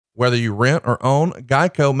Whether you rent or own,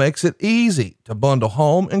 Geico makes it easy to bundle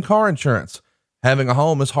home and car insurance. Having a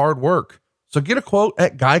home is hard work, so get a quote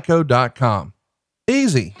at geico.com.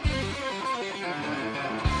 Easy.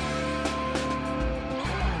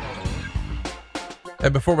 Hey,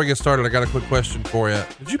 before we get started, I got a quick question for you.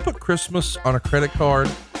 Did you put Christmas on a credit card?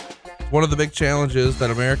 One of the big challenges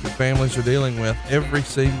that American families are dealing with every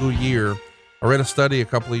single year. I read a study a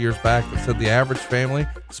couple of years back that said the average family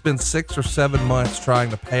spends 6 or 7 months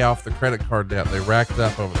trying to pay off the credit card debt they racked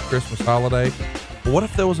up over the Christmas holiday. But what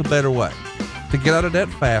if there was a better way to get out of debt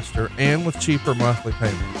faster and with cheaper monthly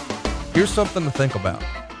payments? Here's something to think about.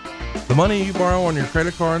 The money you borrow on your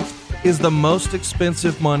credit cards is the most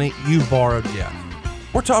expensive money you've borrowed yet.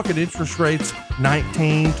 We're talking interest rates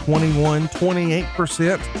 19, 21,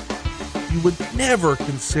 28%. You would never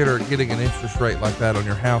consider getting an interest rate like that on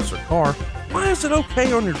your house or car. Why is it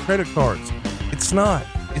okay on your credit cards? It's not.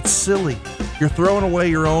 It's silly. You're throwing away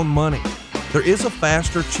your own money. There is a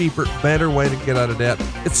faster, cheaper, better way to get out of debt.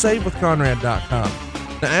 It's savewithconrad.com.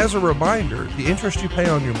 Now, as a reminder, the interest you pay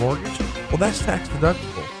on your mortgage, well, that's tax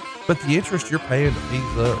deductible. But the interest you're paying to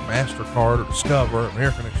Visa or MasterCard or Discover or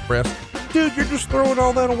American Express, dude, you're just throwing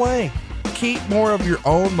all that away. Keep more of your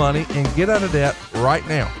own money and get out of debt right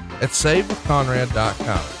now at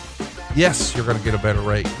savewithconrad.com. Yes, you're going to get a better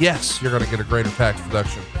rate. Yes, you're going to get a greater tax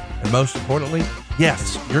deduction. And most importantly,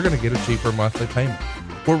 yes, you're going to get a cheaper monthly payment.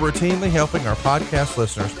 We're routinely helping our podcast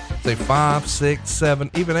listeners save $500, $600,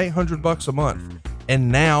 $700, even $800 a month.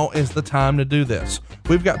 And now is the time to do this.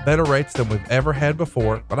 We've got better rates than we've ever had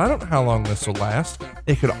before, but I don't know how long this will last.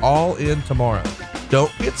 It could all end tomorrow.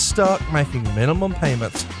 Don't get stuck making minimum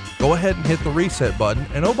payments. Go ahead and hit the reset button.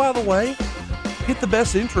 And oh, by the way, get the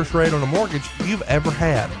best interest rate on a mortgage you've ever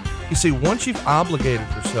had. You see, once you've obligated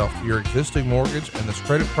yourself to your existing mortgage and this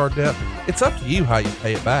credit card debt, it's up to you how you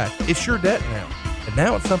pay it back. It's your debt now, and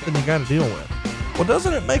now it's something you got to deal with. Well,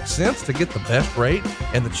 doesn't it make sense to get the best rate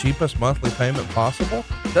and the cheapest monthly payment possible?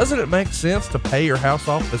 Doesn't it make sense to pay your house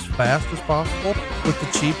off as fast as possible with the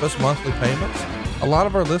cheapest monthly payments? A lot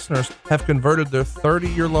of our listeners have converted their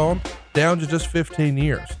 30-year loan down to just 15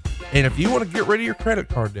 years. And if you want to get rid of your credit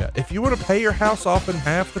card debt, if you want to pay your house off in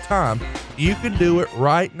half the time, you can do it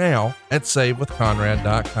right now at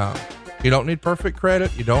savewithconrad.com. You don't need perfect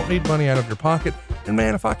credit. You don't need money out of your pocket. And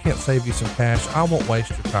man, if I can't save you some cash, I won't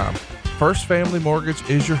waste your time. First Family Mortgage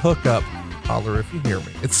is your hookup. Holler if you hear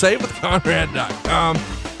me. It's savewithconrad.com.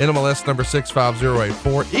 NMLS number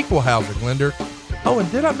 65084, equal housing lender. Oh, and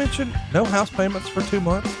did I mention no house payments for 2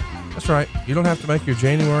 months? That's right. You don't have to make your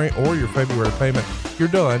January or your February payment. You're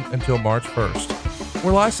done until March 1st.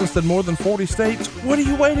 We're licensed in more than 40 states. What are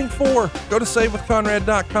you waiting for? Go to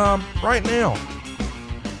savewithconrad.com right now.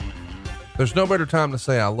 There's no better time to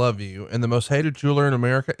say I love you, and the most hated jeweler in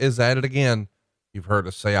America is at it again. You've heard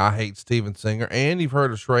us say I hate Steven Singer, and you've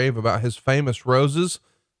heard us rave about his famous roses,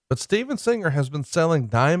 but Steven Singer has been selling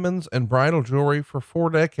diamonds and bridal jewelry for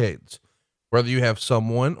 4 decades. Whether you have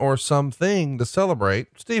someone or something to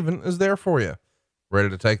celebrate, Steven is there for you. Ready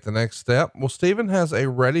to take the next step? Well, Steven has a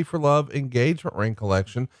Ready for Love engagement ring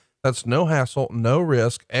collection that's no hassle, no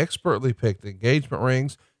risk, expertly picked engagement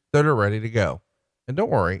rings that are ready to go. And don't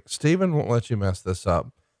worry, Steven won't let you mess this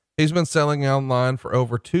up. He's been selling online for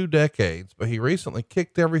over 2 decades, but he recently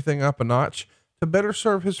kicked everything up a notch to better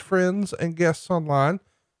serve his friends and guests online.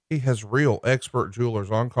 He has real expert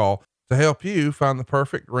jewelers on call to help you find the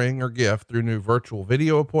perfect ring or gift through new virtual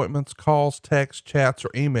video appointments, calls, texts, chats, or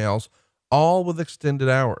emails, all with extended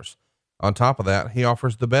hours. On top of that, he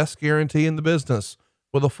offers the best guarantee in the business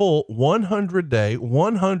with a full 100-day,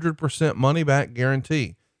 100% money-back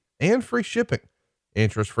guarantee and free shipping.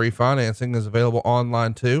 Interest-free financing is available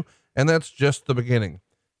online too, and that's just the beginning.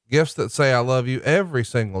 Gifts that say I love you every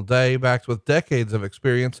single day, backed with decades of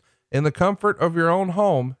experience in the comfort of your own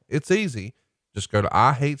home. It's easy. Just go to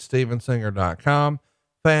IHateStevenSinger.com.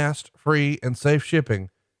 Fast, free, and safe shipping.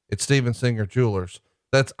 It's Steven Singer Jewelers.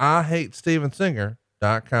 That's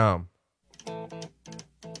IHateStevenSinger.com.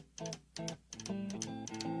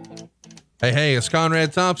 Hey, it's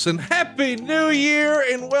Conrad Thompson. Happy New Year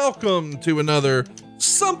and welcome to another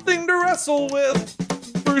Something to Wrestle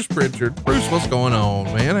With. Bruce Pritchard. Bruce, what's going on,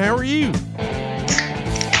 man? How are you?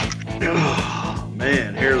 Oh,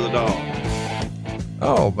 man, hair of the dog.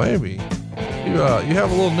 Oh, baby. You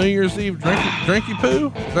have a little New Year's Eve drinky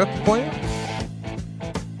poo? Is that the plan?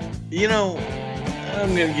 You know,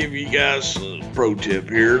 I'm going to give you guys a pro tip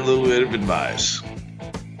here, a little bit of advice.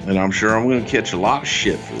 And I'm sure I'm going to catch a lot of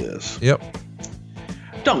shit for this. Yep.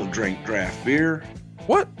 Don't drink draft beer.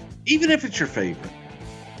 What? Even if it's your favorite.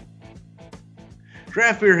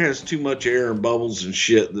 Draft beer has too much air and bubbles and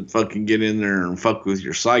shit that fucking get in there and fuck with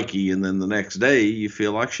your psyche, and then the next day you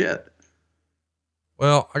feel like shit.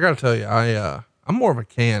 Well, I gotta tell you, I'm more of a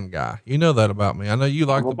can guy. You know that about me. I know you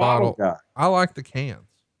like I'm a the bottle bottle. guy. I like the cans.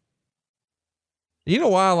 You know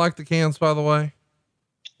why I like the cans, by the way?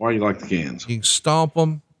 Why do you like the cans? You can stomp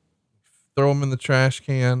them, throw them in the trash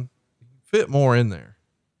can, fit more in there.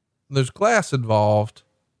 There's glass involved.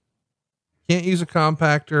 Can't use a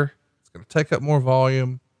compactor. It's going to take up more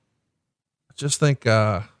volume. I just think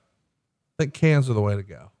cans are the way to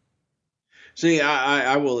go. See,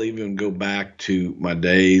 I will even go back to my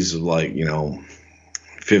days of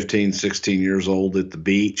 15, 16 years old at the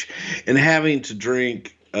beach and having to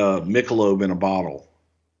drink Michelob in a bottle.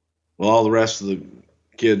 Well, all the rest of the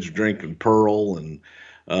kids are drinking Pearl and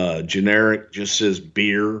generic just says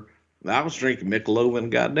beer. I was drinking Michelob in a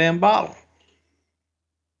goddamn bottle.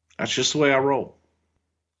 That's just the way I roll.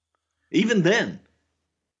 Even then.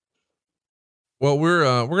 Well, we're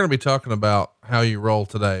going to be talking about how you roll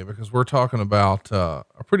today because we're talking about a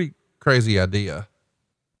pretty crazy idea.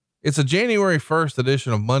 It's a January 1st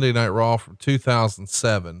edition of Monday Night Raw from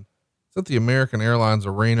 2007. It's at the American Airlines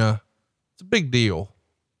Arena. It's a big deal.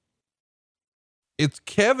 It's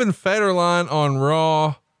Kevin Federline on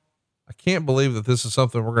Raw. I can't believe that this is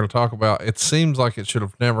something we're going to talk about. It seems like it should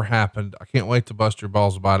have never happened. I can't wait to bust your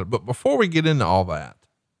balls about it. But before we get into all that,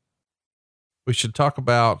 we should talk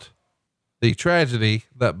about the tragedy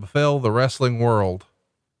that befell the wrestling world.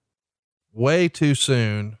 Way too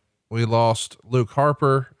soon, we lost Luke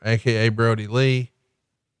Harper, aka Brody Lee.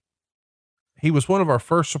 He was one of our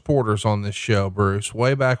first supporters on this show, Bruce,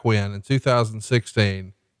 way back when in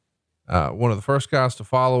 2016. One of the first guys to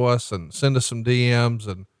follow us and send us some DMs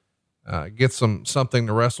and get something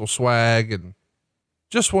to wrestle swag, and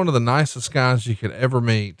just one of the nicest guys you could ever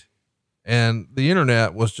meet. And the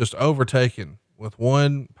internet was just overtaken with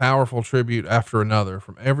one powerful tribute after another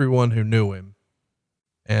from everyone who knew him.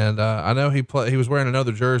 And I know he was wearing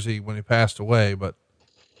another jersey when he passed away, but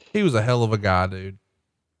he was a hell of a guy, dude.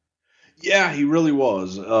 Yeah, he really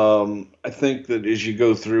was. I think that as you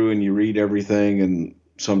go through and you read everything, and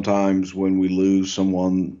sometimes when we lose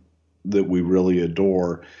someone that we really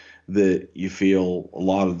adore, that you feel a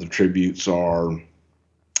lot of the tributes are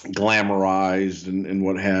glamorized and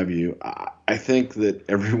what have you. I think that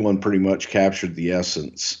everyone pretty much captured the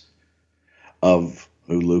essence of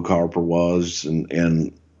who Luke Harper was,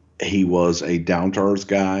 and he was a down-to-earth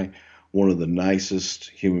guy, one of the nicest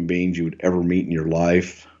human beings you would ever meet in your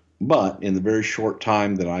life. But in the very short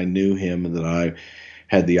time that I knew him and that I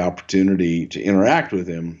had the opportunity to interact with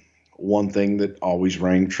him, one thing that always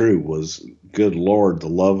rang true was, good Lord, the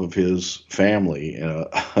love of his family,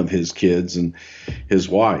 of his kids and his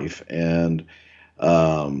wife. And,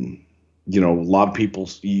 a lot of people,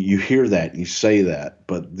 you hear that and you say that,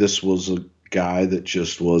 but this was a guy that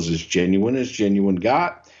just was as genuine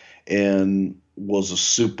got, and was a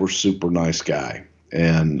super, super nice guy.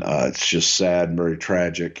 And it's just sad and very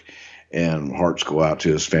tragic, and hearts go out to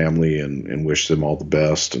his family and wish them all the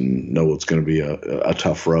best, and know it's going to be a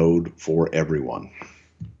tough road for everyone.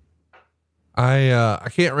 I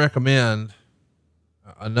can't recommend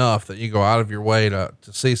enough that you go out of your way to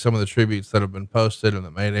see some of the tributes that have been posted and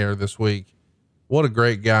that made air this week. What a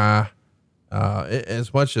great guy.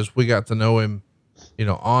 As much as we got to know him,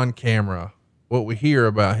 on camera, what we hear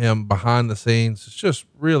about him behind the scenes is just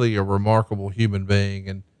really a remarkable human being.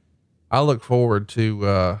 And I look forward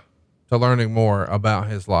to learning more about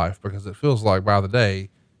his life, because it feels like by the day,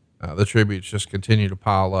 the tributes just continue to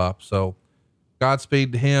pile up. So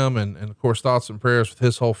Godspeed to him. And of course, thoughts and prayers with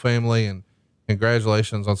his whole family, and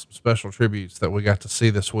congratulations on some special tributes that we got to see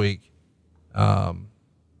this week.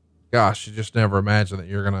 Gosh, you just never imagine that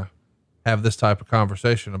you're going to have this type of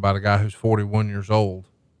conversation about a guy who's 41 years old.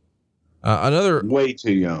 Another way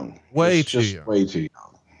too young, way too young.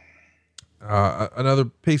 Another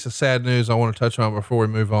piece of sad news I want to touch on before we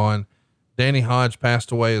move on. Danny Hodge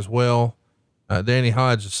passed away as well. Danny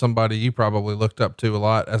Hodge is somebody you probably looked up to a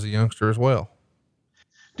lot as a youngster as well.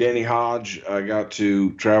 Danny Hodge, I got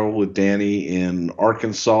to travel with Danny in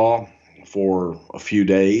Arkansas for a few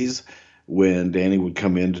days when Danny would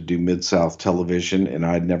come in to do Mid-South Television, and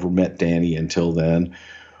I'd never met Danny until then.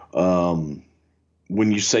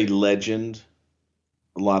 When you say legend,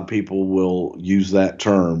 a lot of people will use that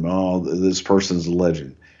term. Oh, this person's a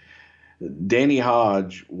legend. Danny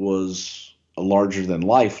Hodge was a larger than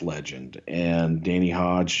life legend, and Danny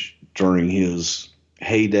Hodge during his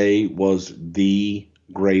heyday was the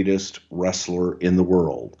greatest wrestler in the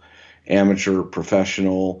world. Amateur,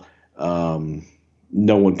 professional,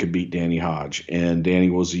 no one could beat Danny Hodge. And Danny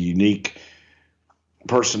was a unique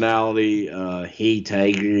personality. He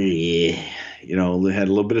Tiger, yeah. Had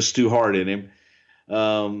a little bit of Stu Hart in him.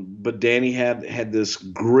 But Danny had this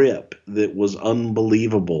grip that was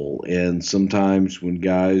unbelievable. And sometimes when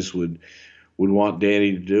guys would want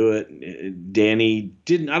Danny to do it, Danny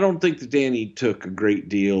didn't. I don't think that Danny took a great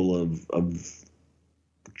deal of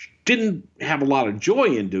didn't have a lot of joy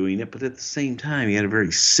in doing it, but at the same time, he had a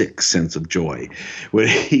very sick sense of joy when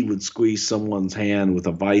he would squeeze someone's hand with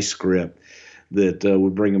a vice grip that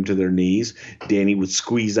would bring them to their knees. Danny would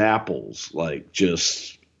squeeze apples like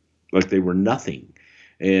they were nothing,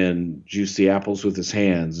 and juice the apples with his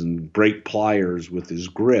hands and break pliers with his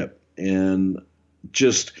grip, and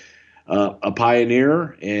just a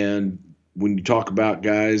pioneer. And when you talk about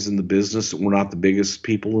guys in the business that were not the biggest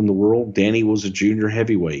people in the world, Danny was a junior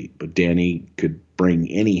heavyweight, but Danny could bring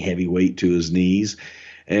any heavyweight to his knees.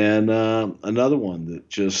 And another one that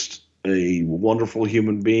just a wonderful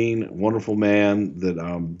human being, wonderful man that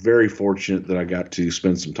I'm very fortunate that I got to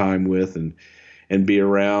spend some time with and be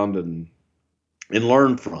around and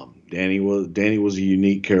learn from. Danny was a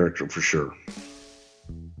unique character for sure.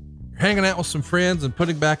 Hanging out with some friends and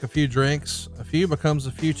putting back a few drinks, a few becomes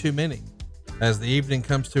a few too many. As the evening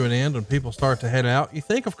comes to an end and people start to head out, you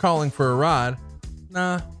think of calling for a ride.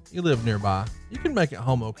 Nah, you live nearby. You can make it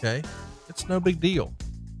home okay. It's no big deal.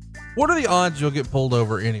 What are the odds you'll get pulled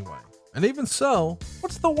over anyway? And even so,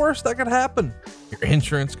 what's the worst that could happen? Your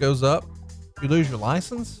insurance goes up. You lose your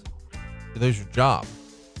license. You lose your job.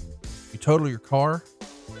 You total your car.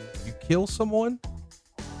 You kill someone.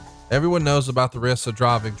 Everyone knows about the risks of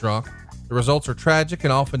driving drunk. The results are tragic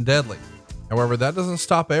and often deadly. However, that doesn't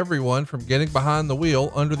stop everyone from getting behind the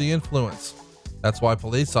wheel under the influence. That's why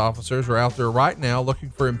police officers are out there right now looking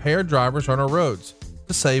for impaired drivers on our roads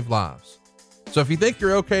to save lives. So if you think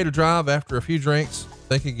you're okay to drive after a few drinks,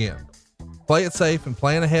 think again. Play it safe and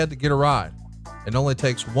plan ahead to get a ride. It only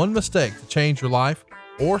takes one mistake to change your life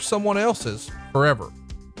or someone else's forever.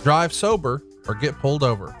 Drive sober or get pulled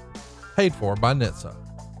over. Paid for by NHTSA.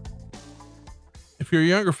 If you're a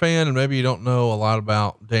younger fan and maybe you don't know a lot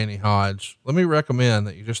about Danny Hodge, let me recommend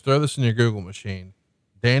that you just throw this in your Google machine.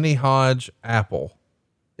 Danny Hodge Apple.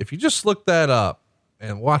 If you just look that up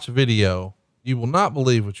and watch a video, you will not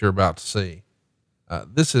believe what you're about to see.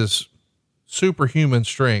 This is superhuman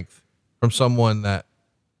strength from someone that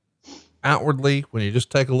outwardly, when you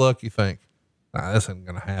just take a look, you think, nah, this isn't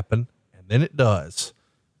going to happen. And then it does.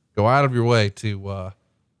 Go out of your way to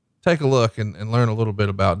take a look and learn a little bit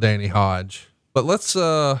about Danny Hodge. But let's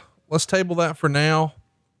table that for now.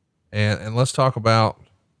 And let's talk about,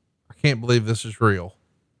 I can't believe this is real.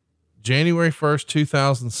 January 1st,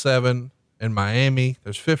 2007 in Miami,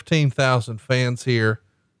 there's 15,000 fans here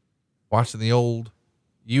watching the old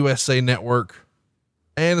USA Network.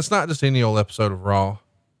 And it's not just any old episode of Raw.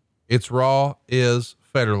 It's Raw is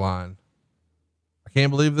FEDERLINE. I can't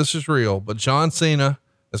believe this is real, but John Cena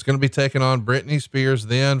is going to be taking on Britney Spears'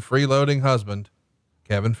 then freeloading husband,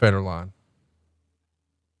 Kevin FEDERLINE.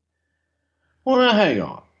 Well, now hang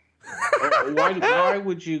on. Why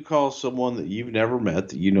would you call someone that you've never met,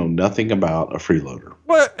 that you know nothing about, a freeloader?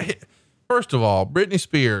 Well, first of all, Britney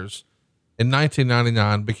Spears in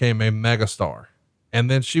 1999 became a megastar, and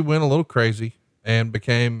then she went a little crazy and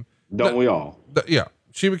became, we all? Yeah.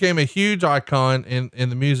 She became a huge icon in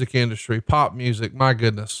the music industry, pop music. My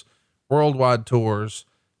goodness, worldwide tours,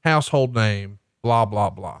 household name, blah, blah,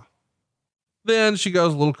 blah. Then she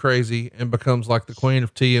goes a little crazy and becomes like the queen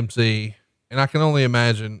of TMZ. And I can only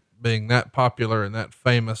imagine being that popular and that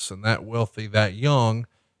famous and that wealthy, that young.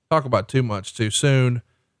 Talk about too much too soon.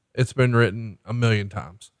 It's been written a million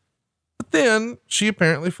times. But then she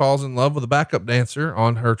apparently falls in love with a backup dancer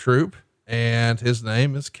on her troupe, and his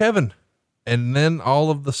name is Kevin. And then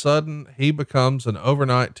all of the sudden he becomes an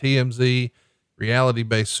overnight TMZ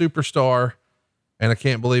reality-based superstar. And I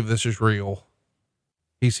can't believe this is real.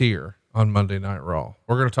 He's here on Monday Night Raw.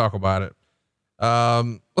 We're going to talk about it.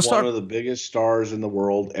 One of the biggest stars in the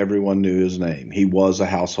world. Everyone knew his name. He was a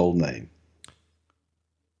household name.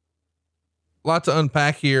 A lot to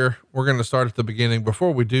unpack here. We're going to start at the beginning.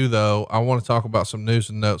 Before we do though, I want to talk about some news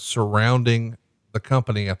and notes surrounding the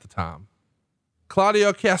company at the time.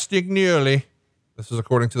 Claudio Castagnoli, this is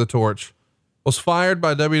according to the Torch, was fired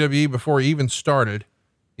by WWE before he even started.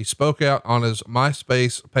 He spoke out on his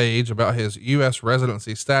MySpace page about his U.S.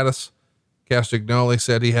 residency status. Castagnoli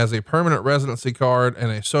said he has a permanent residency card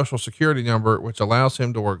and a social security number, which allows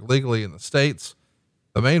him to work legally in the States.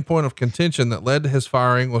 The main point of contention that led to his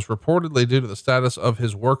firing was reportedly due to the status of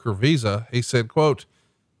his worker visa. He said, quote,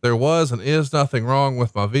 "There was and is nothing wrong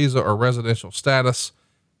with my visa or residential status."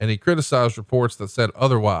 And he criticized reports that said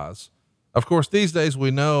otherwise. Of course, these days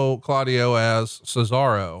we know Claudio as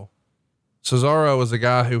Cesaro. Cesaro was a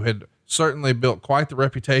guy who had certainly built quite the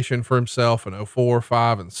reputation for himself in '04,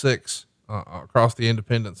 '05, and '6 across the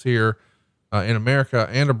independents here in America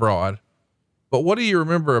and abroad. But what do you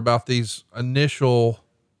remember about these initial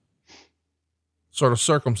sort of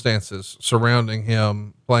circumstances surrounding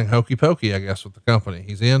him playing hokey pokey, I guess, with the company?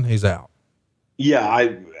 He's in, he's out. Yeah,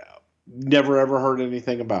 I never ever heard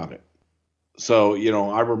anything about it. So,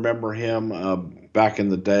 I remember him back in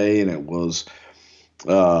the day, and it was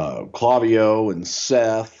Claudio and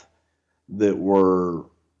Seth that were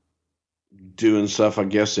doing stuff, I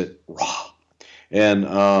guess, at Raw. And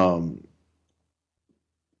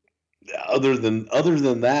other than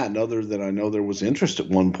that, and other than I know there was interest at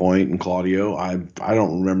one point in Claudio, I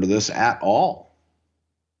don't remember this at all.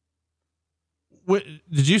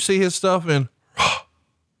 Did you see his stuff in Raw,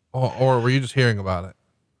 or were you just hearing about it?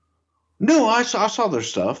 No, I saw their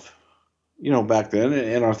stuff, back then,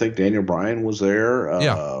 and I think Daniel Bryan was there.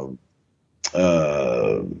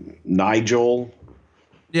 Nigel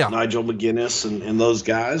McGuinness and those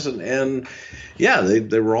guys. And yeah,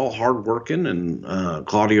 they were all hardworking, and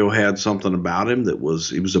Claudio had something about him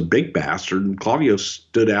he was a big bastard, and Claudio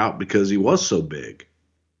stood out because he was so big.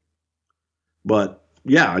 But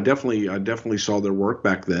yeah, I definitely saw their work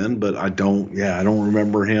back then, but I don't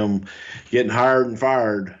remember him getting hired and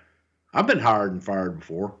fired. I've been hired and fired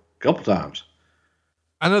before a couple times.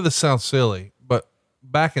 I know this sounds silly, but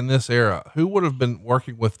back in this era, who would have been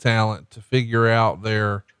working with talent to figure out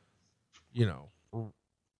their,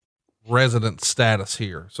 resident status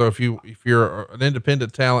here? So if you're an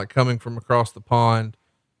independent talent coming from across the pond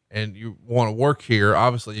and you want to work here,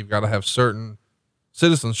 obviously you've got to have certain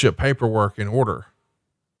citizenship paperwork in order.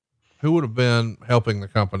 Who would have been helping the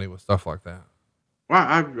company with stuff like that? Well,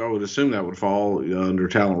 I would assume that would fall under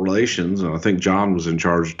talent relations. And I think John was in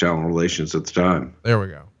charge of talent relations at the time. There we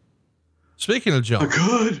go. Speaking of John.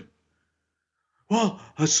 Good. Well,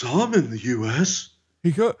 I saw him in the U.S.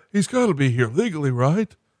 He's got to be here legally,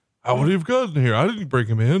 right? How would he have gotten here? I didn't bring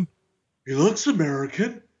him in. He looks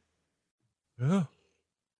American. Yeah.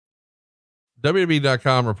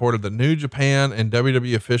 WWE.com reported that New Japan and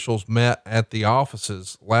WWE officials met at the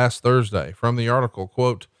offices last Thursday. From the article,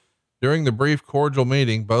 quote, during the brief cordial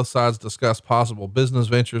meeting, both sides discussed possible business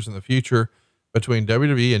ventures in the future between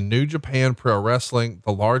WWE and New Japan Pro Wrestling,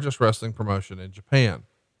 the largest wrestling promotion in Japan.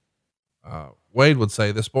 Wade would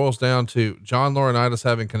say this boils down to John Laurinaitis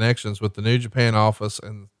having connections with the New Japan office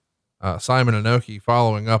and Simon Inoki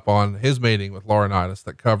following up on his meeting with Laurinaitis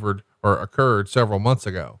that occurred several months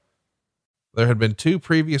ago. There had been two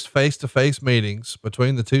previous face-to-face meetings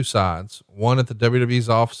between the two sides, one at the WWE's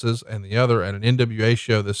offices and the other at an NWA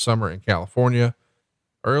show this summer in California.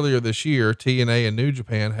 Earlier this year, TNA and New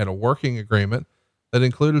Japan had a working agreement that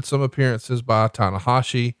included some appearances by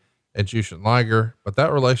Tanahashi and Jushin Liger, but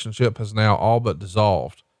that relationship has now all but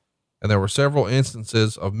dissolved. And there were several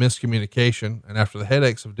instances of miscommunication. And after the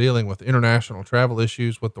headaches of dealing with international travel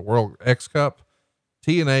issues with the World X Cup,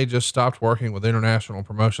 TNA just stopped working with international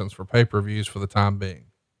promotions for pay-per-views for the time being.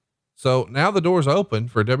 So now the door's open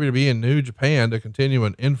for WWE and New Japan to continue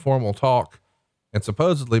an informal talk. And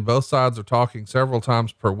supposedly both sides are talking several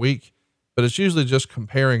times per week, but it's usually just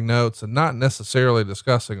comparing notes and not necessarily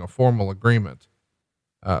discussing a formal agreement.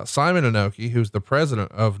 Simon Inoki, who's the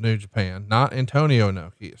president of New Japan, not Antonio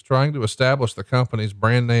Inoki, is trying to establish the company's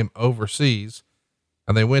brand name overseas.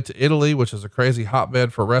 And they went to Italy, which is a crazy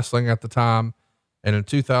hotbed for wrestling at the time. And in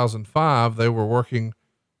 2005, they were working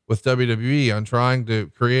with WWE on trying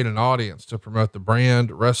to create an audience to promote the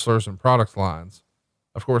brand, wrestlers, and product lines.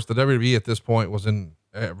 Of course, the WWE at this point was in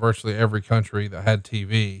virtually every country that had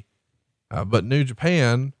TV. But New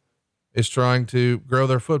Japan is trying to grow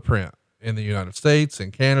their footprint in the United States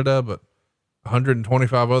and Canada, but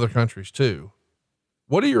 125 other countries too.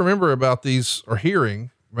 What do you remember about these, or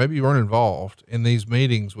hearing, maybe you weren't involved in these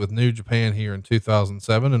meetings with New Japan here in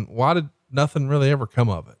 2007, and why did nothing really ever come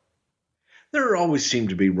of it? There always seemed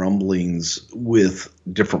to be rumblings with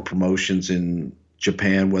different promotions in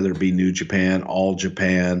Japan, whether it be New Japan, All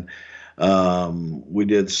Japan. We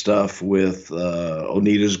did stuff with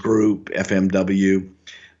Onita's group, FMW,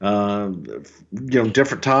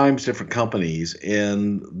 different times, different companies.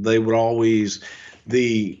 And they would always,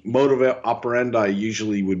 the modus operandi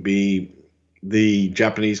usually would be the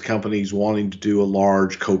Japanese companies wanting to do a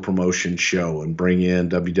large co-promotion show and bring in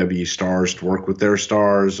WWE stars to work with their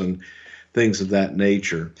stars and things of that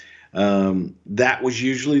nature. That was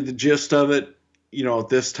usually the gist of it. At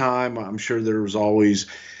this time, I'm sure there was always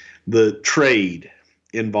the trade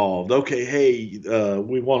involved. Okay, hey,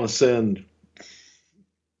 we want to send,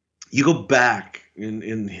 you go back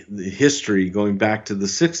in the history going back to the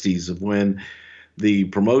 60s of when the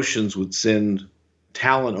promotions would send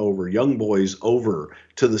talent over, young boys over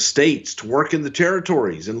to the States to work in the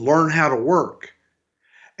territories and learn how to work.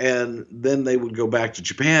 And then they would go back to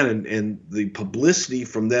Japan, and the publicity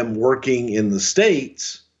from them working in the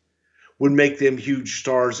States would make them huge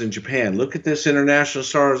stars in Japan. Look at this international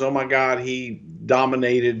stars. Oh my God, he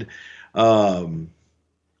dominated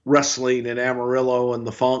wrestling in Amarillo and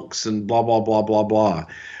the Funks and blah, blah, blah, blah, blah.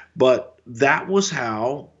 But that was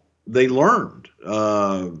how they learned.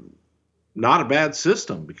 Not a bad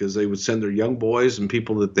system, because they would send their young boys and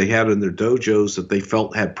people that they had in their dojos that they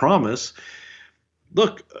felt had promise.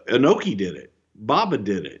 Look, Inoki did it. Baba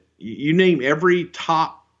did it. You name every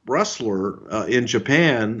top wrestler in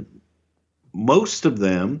Japan, most of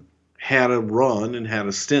them had a run and had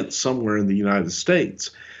a stint somewhere in the United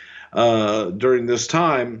States. During this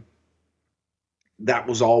time, that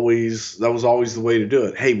was always the way to do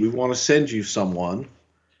it. Hey, we want to send you someone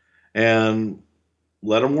and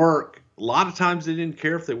let them work. A lot of times they didn't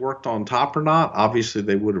care if they worked on top or not. Obviously,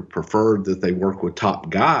 they would have preferred that they work with top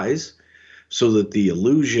guys, so that the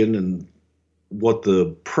illusion and what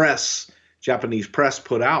the Japanese press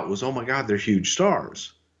put out was, oh my God, they're huge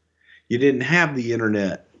stars. You didn't have the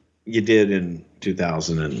internet. You did in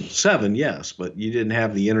 2007, yes, but you didn't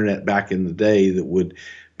have the internet back in the day that would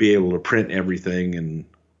be able to print everything and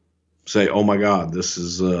say, oh my God, this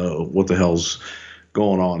is what the hell's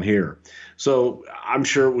going on here. So I'm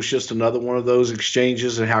sure it was just another one of those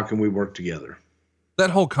exchanges, and how can we work together?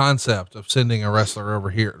 That whole concept of sending a wrestler over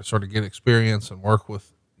here to sort of get experience and work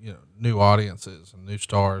with, new audiences and new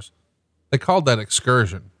stars, they called that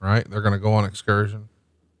excursion, right? They're going to go on excursion.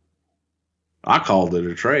 I called it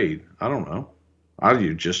a trade. I don't know. I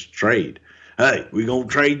do just trade. Hey, we're going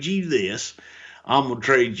to trade you this. I'm going to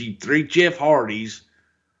trade you 3 Jeff Hardys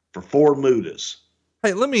for 4 Mudas.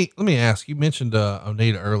 Hey, let me ask, you mentioned,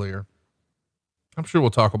 Onita earlier. I'm sure we'll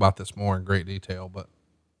talk about this more in great detail, but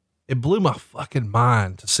it blew my fucking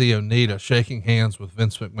mind to see Onita shaking hands with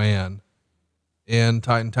Vince McMahon in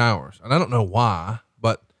Titan Towers. And I don't know why,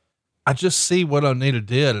 but I just see what Onita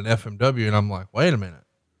did in FMW, and I'm like, wait a minute.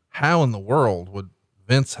 How in the world would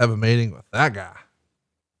Vince have a meeting with that guy?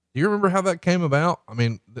 Do you remember how that came about? I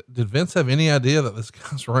mean, did Vince have any idea that this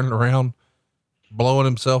guy's running around blowing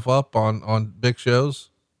himself up on big shows?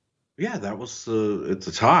 Yeah, that was at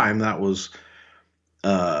the time, that was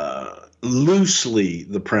loosely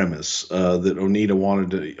the premise that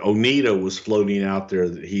Onita was floating out there,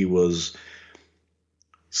 that he was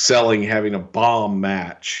having a bomb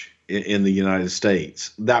match in the United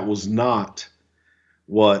States. That was not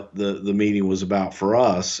what the meeting was about for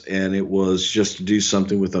us. And it was just to do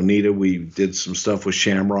something with Onita. We did some stuff with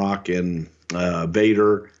Shamrock and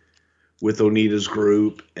Vader with Onita's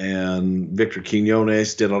group, and Victor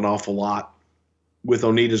Quinones did an awful lot with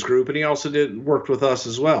Onita's group. And he also worked with us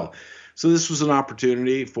as well. So this was an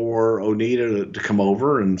opportunity for Onita to come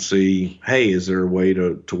over and see, hey, is there a way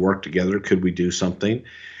to work together? Could we do something?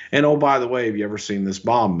 And, oh, by the way, have you ever seen this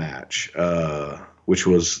bomb match? Which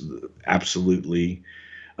was absolutely,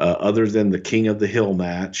 other than the King of the Hill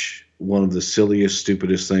match, one of the silliest,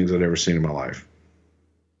 stupidest things I'd ever seen in my life.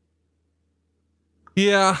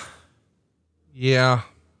 Yeah.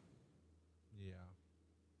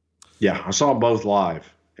 I saw them both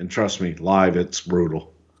live, and trust me, live, it's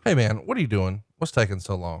brutal. Hey man, what are you doing? What's taking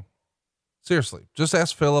so long? Seriously, just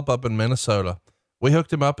ask Philip up in Minnesota. We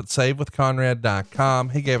hooked him up at savewithconrad.com.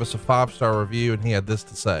 He gave us a 5-star review, and he had this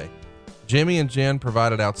to say: Jimmy and Jen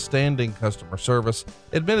provided outstanding customer service.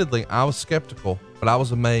 Admittedly, I was skeptical, but I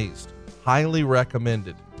was amazed. Highly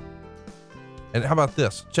recommended. And how about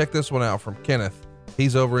this? Check this one out from Kenneth.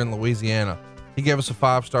 He's over in Louisiana. He gave us a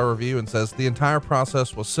 5-star review and says, the entire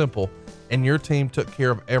process was simple and your team took care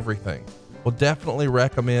of everything. Will definitely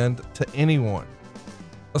recommend to anyone.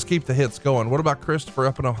 Let's keep the hits going. What about Christopher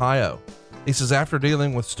up in Ohio? He says, after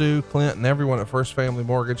dealing with Stu, Clint, and everyone at First Family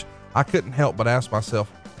Mortgage, I couldn't help but ask myself,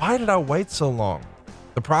 why did I wait so long?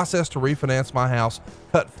 The process to refinance my house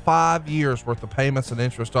cut 5 years worth of payments and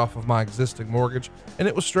interest off of my existing mortgage, and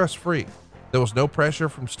it was stress-free. There was no pressure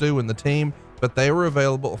from Stu and the team, but they were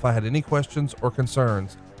available if I had any questions or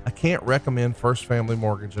concerns. I can't recommend First Family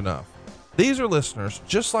Mortgage enough. These are listeners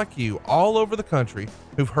just like you all over the country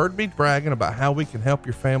who've heard me bragging about how we can help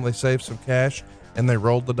your family save some cash, and they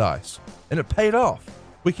rolled the dice. And it paid off.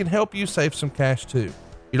 We can help you save some cash too.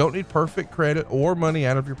 You don't need perfect credit or money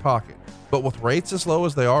out of your pocket. But with rates as low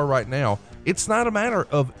as they are right now, it's not a matter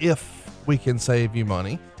of if we can save you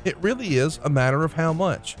money. It really is a matter of how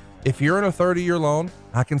much. If you're in a 30-year loan,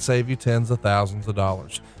 I can save you tens of thousands of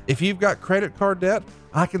dollars. If you've got credit card debt,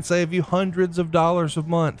 I can save you hundreds of dollars a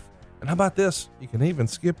month. And how about this? You can even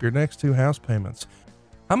skip your next 2 house payments.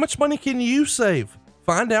 How much money can you save?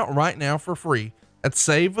 Find out right now for free at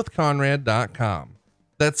savewithconrad.com.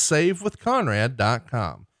 That's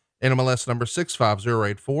savewithconrad.com. NMLS number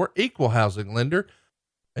 65084, equal housing lender.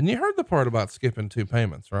 And you heard the part about skipping 2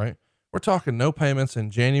 payments, right? We're talking no payments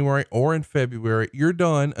in January or in February. You're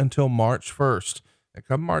done until March 1st. And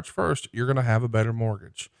come March 1st, you're going to have a better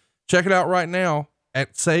mortgage. Check it out right now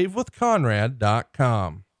at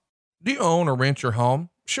savewithconrad.com. Do you own or rent your home?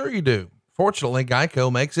 Sure you do. Fortunately,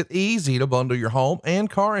 Geico makes it easy to bundle your home and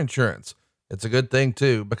car insurance. It's a good thing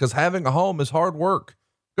too, because having a home is hard work.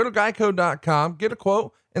 Go to geico.com, get a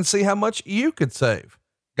quote, and see how much you could save.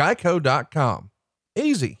 Geico.com.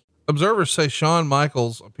 Easy. Observers say Shawn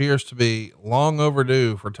Michaels appears to be long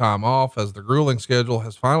overdue for time off, as the grueling schedule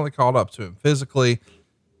has finally caught up to him physically.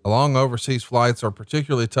 The long overseas flights are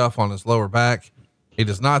particularly tough on his lower back. He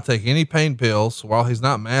does not take any pain pills. So while he's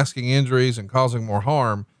not masking injuries and causing more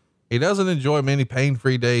harm, he doesn't enjoy many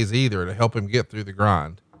pain-free days either to help him get through the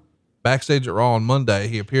grind. Backstage at Raw on Monday,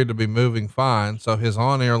 he appeared to be moving fine, so his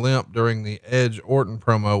on-air limp during the Edge Orton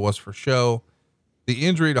promo was for show. The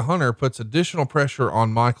injury to Hunter puts additional pressure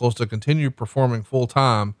on Michaels to continue performing full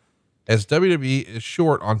time, as WWE is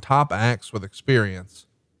short on top acts with experience.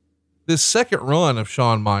 This second run of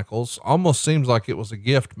Shawn Michaels almost seems like it was a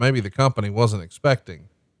gift maybe the company wasn't expecting.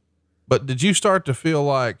 But did you start to feel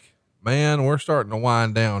like, man, we're starting to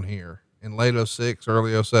wind down here in late 06,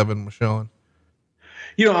 early 07 with Shawn?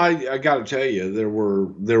 You know, I got to tell you, there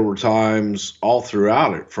were times all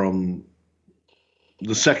throughout it, from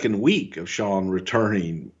the second week of Shawn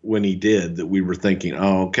returning when he did, that we were thinking,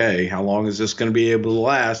 oh, okay, how long is this going to be able to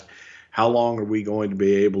last? How long are we going to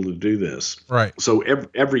be able to do this? Right. So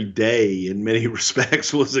every day in many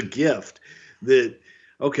respects was a gift that,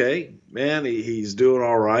 okay, man, he's doing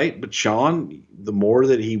all right. But Shawn, the more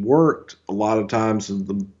that he worked, a lot of times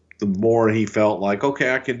the more he felt like,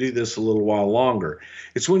 okay, I can do this a little while longer.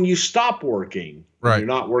 It's when you stop working, right, you're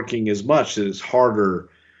not working as much, that it's harder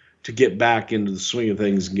to get back into the swing of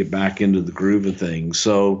things and get back into the groove of things.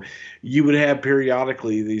 So you would have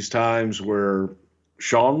periodically these times where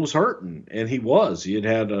Shawn was hurting, and he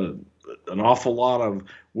had an awful lot of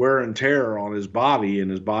wear and tear on his body,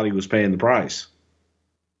 and his body was paying the price.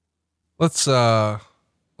 Let's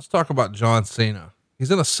talk about John Cena.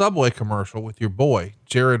 He's in a Subway commercial with your boy,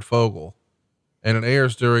 Jared Fogle, and it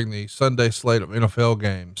airs during the Sunday slate of NFL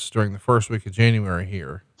games during the first week of January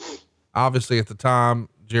here. Obviously at the time,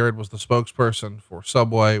 Jared was the spokesperson for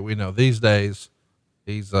Subway. We know these days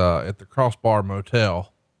he's at the Crossbar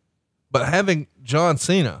Motel. But having John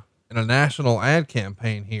Cena in a national ad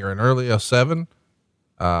campaign here in early 07,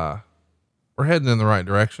 we're heading in the right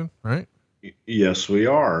direction, right? Yes, we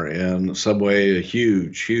are. And Subway, a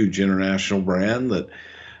huge, huge international brand that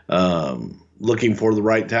looking for the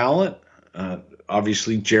right talent.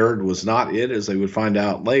 Obviously, Jared was not it, as they would find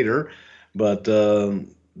out later. But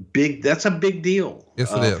that's a big deal.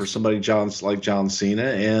 Yes, it is. For somebody like John Cena.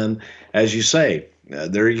 And as you say,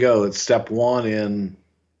 there you go. It's step one, and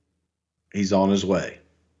he's on his way.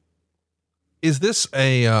 Is this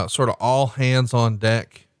a sort of all hands on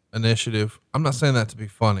deck initiative? I'm not saying that to be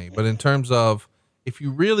funny, but in terms of, if you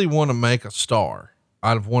really want to make a star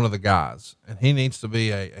out of one of the guys, and he needs to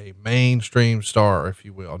be a mainstream star, if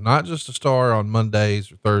you will, not just a star on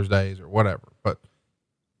Mondays or Thursdays or whatever, but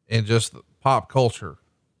in just the pop culture,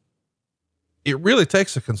 it really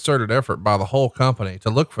takes a concerted effort by the whole company to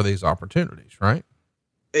look for these opportunities, right?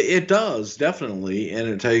 It does, definitely. And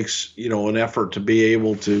it takes, an effort to be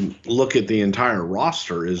able to look at the entire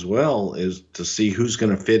roster as well as to see who's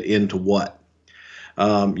going to fit into what.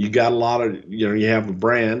 You got a lot of, you have a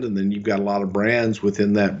brand, and then you've got a lot of brands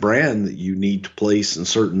within that brand that you need to place in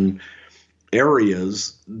certain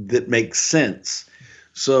areas that make sense.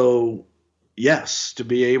 So yes, to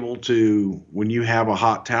be able to, when you have a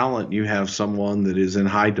hot talent, you have someone that is in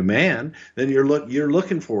high demand, then you're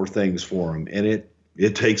looking for things for them. And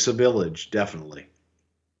it takes a village, definitely.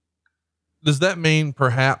 Does that mean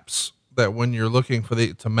perhaps that when you're looking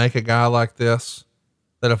to make a guy like this,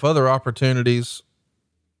 that if other opportunities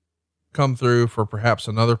come through for perhaps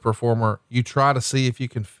another performer, you try to see if you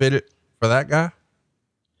can fit it for that guy?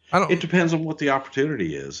 It depends on what the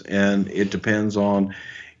opportunity is, and it depends on,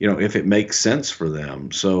 if it makes sense for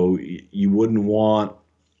them. So you wouldn't want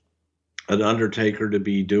an Undertaker to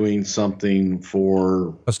be doing something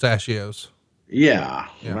for pistachios. Yeah.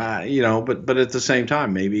 But at the same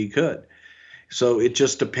time, maybe he could. So it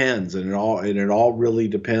just depends, and it all really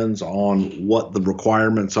depends on what the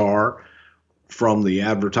requirements are from the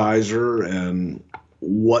advertiser and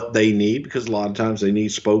what they need, because a lot of times they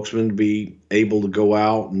need spokesmen to be able to go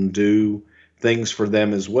out and do things for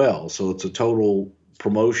them as well. So it's a total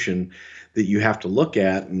promotion that you have to look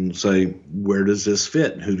at and say, where does this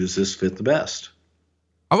fit and who does this fit the best?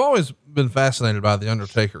 I've always been fascinated by the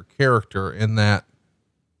Undertaker character in that,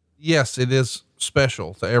 yes, it is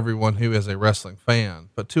special to everyone who is a wrestling fan,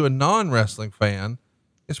 but to a non-wrestling fan,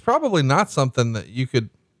 it's probably not something that you could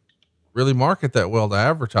really market that well to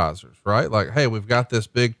advertisers, right? Like, hey, we've got this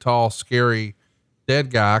big, tall, scary dead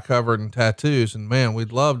guy covered in tattoos, and man,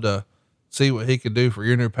 we'd love to see what he could do for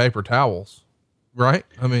your new paper towels. Right.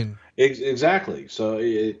 I mean, Exactly. So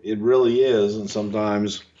it really is. And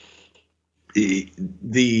sometimes I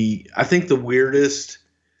think the weirdest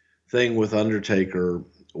thing with Undertaker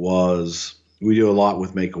was we do a lot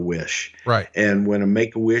with Make-A-Wish. right. And when a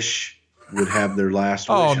Make-A-Wish would have their last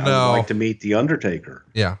wish, Oh, I no. would like to meet the Undertaker.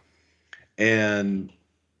 Yeah. And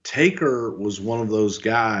Taker was one of those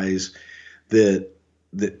guys that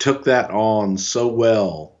took that on so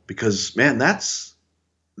well, because man, that's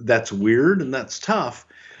weird and that's tough.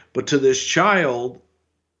 But to this child,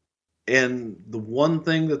 and the one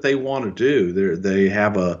thing that they want to do, they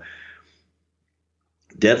have a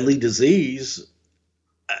deadly disease.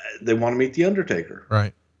 They want to meet the Undertaker.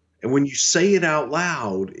 Right. And when you say it out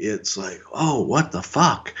loud, it's like, oh, what the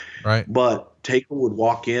fuck? Right. But Taker would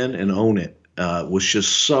walk in and own it. Was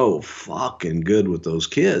just so fucking good with those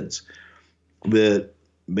kids that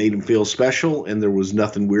made him feel special, and there was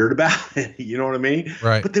nothing weird about it. You know what I mean?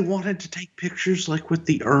 Right. But they wanted to take pictures like with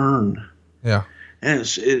the urn. Yeah. And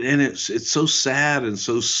it's so sad and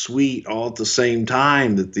so sweet all at the same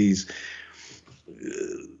time that these,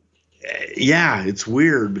 it's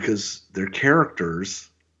weird because they're characters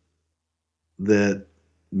that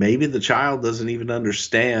maybe the child doesn't even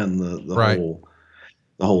understand the right.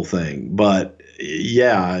 whole thing. But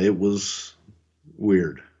yeah, it was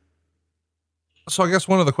weird. So I guess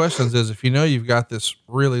one of the questions is, if you know you've got this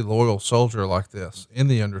really loyal soldier like this in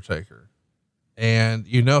the Undertaker, and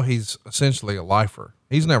you know he's essentially a lifer,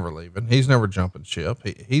 he's never leaving, he's never jumping ship,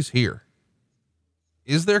 he's here.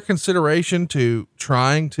 Is there consideration to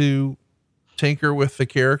trying to tinker with the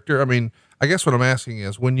character? I mean, I guess what I'm asking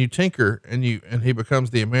is, when you tinker and he becomes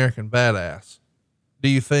the American badass, do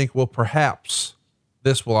you think, well, perhaps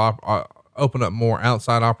this will open up more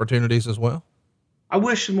outside opportunities as well? I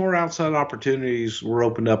wish more outside opportunities were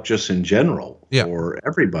opened up just in general for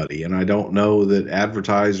everybody. And I don't know that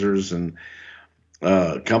advertisers and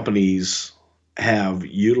companies have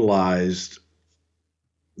utilized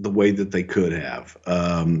the way that they could have.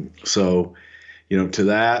 So, to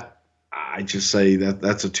that, I just say that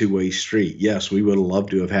that's a two-way street. Yes, we would have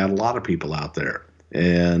loved to have had a lot of people out there,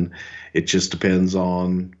 and it just depends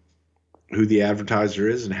on who the advertiser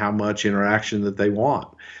is and how much interaction that they want.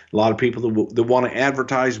 A lot of people that want to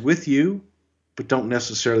advertise with you, but don't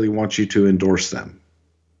necessarily want you to endorse them.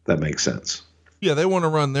 That makes sense. Yeah. They want to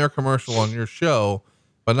run their commercial on your show,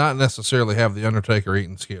 but not necessarily have the Undertaker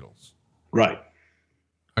eating Skittles. Right.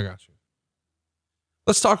 I got you.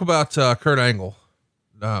 Let's talk about Kurt Angle.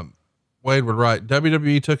 Wade would write,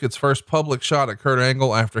 WWE took its first public shot at Kurt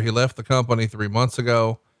Angle after he left the company 3 months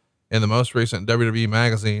ago. In the most recent WWE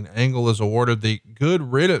magazine, Angle is awarded the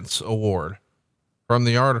Good Riddance Award. From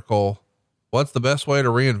the article, what's the best way to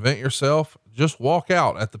reinvent yourself? Just walk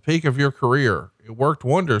out at the peak of your career. It worked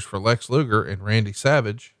wonders for Lex Luger and Randy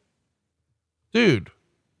Savage. Dude,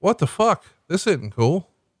 what the fuck? This isn't cool.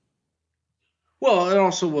 Well, it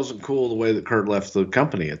also wasn't cool the way that Kurt left the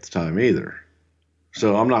company at the time either.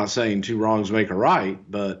 So I'm not saying two wrongs make a right,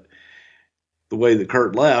 but the way that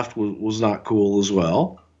Kurt left was not cool as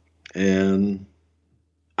well. And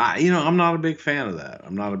I'm not a big fan of that.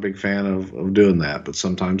 I'm not a big fan of doing that, but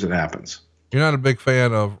sometimes it happens. You're not a big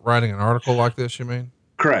fan of writing an article like this, you mean?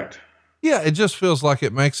 Correct. Yeah. It just feels like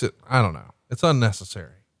it makes it, I don't know. It's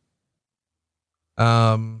unnecessary.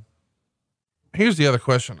 Here's the other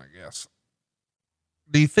question, I guess.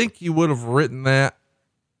 Do you think you would have written that?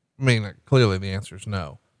 I mean, clearly the answer is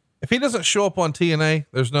no. If he doesn't show up on TNA,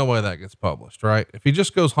 there's no way that gets published, right? If he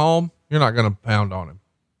just goes home, you're not going to pound on him.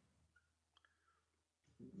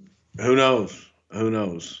 Who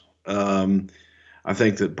knows? I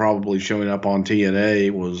think that probably showing up on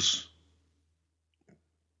TNA was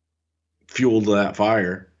fuel to that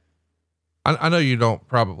fire. I know you don't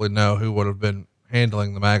probably know who would have been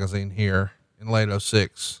handling the magazine here in late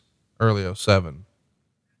 06, early 07,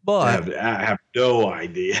 but I have no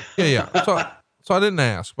idea. yeah. So I didn't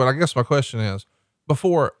ask, but I guess my question is,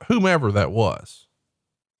 before whomever that was,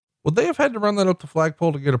 Would they have had to run that up the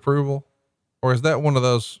flagpole to get approval? Or is that one of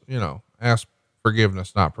those, ask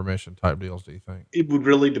forgiveness, not permission type deals, do you think? It would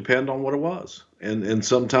really depend on what it was. And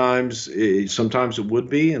sometimes it would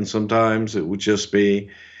be, and sometimes it would just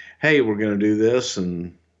be, hey, we're going to do this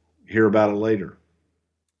and hear about it later.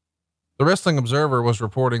 The Wrestling Observer was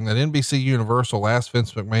reporting that NBC Universal asked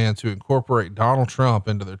Vince McMahon to incorporate Donald Trump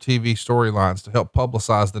into their TV storylines to help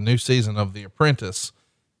publicize the new season of The Apprentice.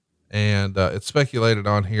 And it's speculated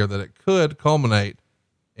on here that it could culminate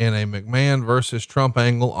in a McMahon versus Trump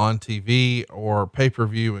angle on TV or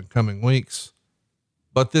pay-per-view in coming weeks.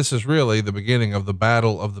 But this is really the beginning of the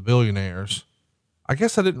battle of the billionaires. I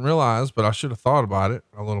guess I didn't realize, but I should have thought about it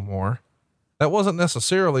a little more. That wasn't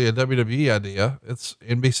necessarily a WWE idea. It's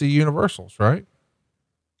NBC Universal's, right?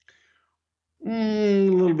 A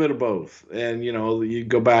little bit of both. And, you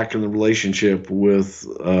go back in the relationship with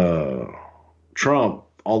Trump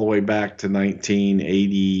all the way back to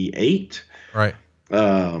 1988. Right.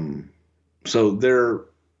 So there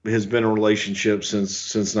has been a relationship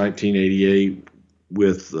since 1988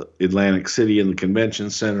 with Atlantic City and the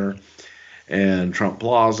Convention Center and Trump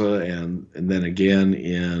Plaza, and then again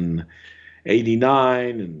in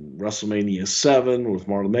 89 and WrestleMania 7 with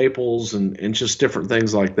Marla Maples and just different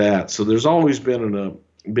things like that. So there's always been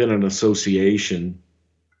an association,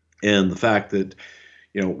 and the fact that,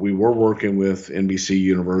 we were working with NBC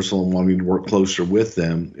Universal and wanting to work closer with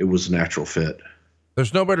them, it was a natural fit.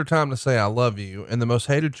 There's no better time to say I love you, and the most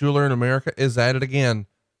hated jeweler in America is at it again.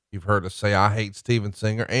 You've heard us say I hate Steven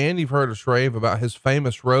Singer, and you've heard us rave about his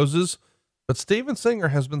famous roses, but Steven Singer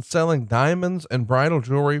has been selling diamonds and bridal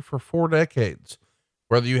jewelry for 4 decades.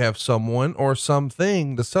 Whether you have someone or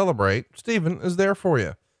something to celebrate, Steven is there for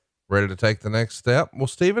you. Ready to take the next step? Well,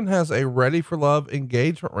 Steven has a Ready for Love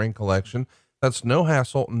engagement ring collection that's no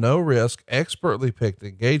hassle, no risk, expertly picked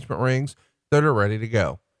engagement rings that are ready to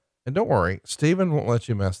go. And don't worry, Steven won't let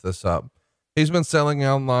you mess this up. He's been selling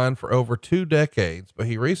online for over 2 decades, but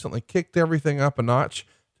he recently kicked everything up a notch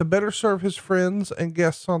to better serve his friends and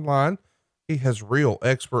guests online. He has real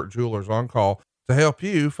expert jewelers on call to help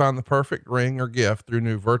you find the perfect ring or gift through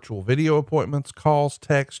new virtual video appointments, calls,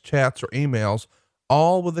 texts, chats, or emails,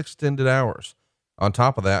 all with extended hours. On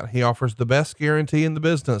top of that, he offers the best guarantee in the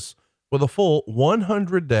business with a full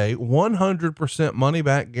 100-day, 100% money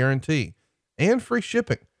back guarantee and free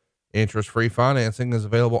shipping. Interest-free financing is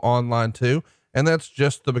available online too, and that's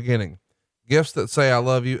just the beginning. Gifts that say I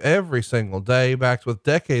love you every single day, backed with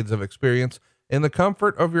decades of experience in the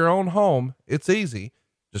comfort of your own home. It's easy.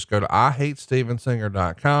 Just go to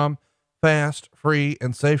IHateStevenSinger.com. Fast, free,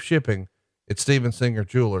 and safe shipping. It's Steven Singer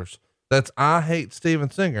Jewelers. That's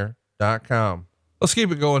IHateStevenSinger.com. Let's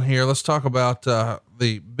keep it going here. Let's talk about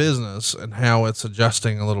the business and how it's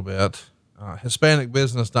adjusting a little bit.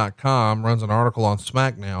 HispanicBusiness.com runs an article on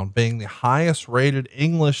SmackDown being the highest rated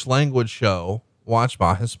English language show watched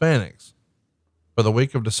by Hispanics. For the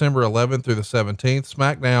week of December 11th through the 17th,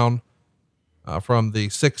 SmackDown from the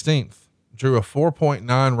 16th drew a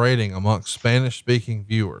 4.9 rating amongst Spanish speaking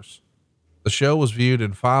viewers. The show was viewed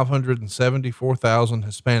in 574,000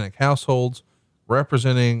 Hispanic households,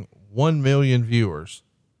 representing 1 million viewers.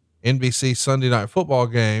 NBC's Sunday Night Football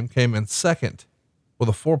game came in second with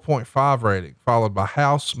a 4.5 rating, followed by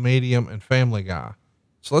House, Medium, and Family Guy.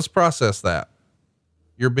 So let's process that.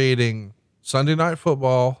 You're beating Sunday Night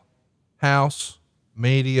Football, House,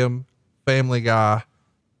 Medium, Family Guy.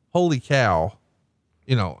 Holy cow.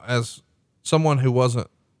 As someone who wasn't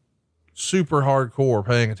super hardcore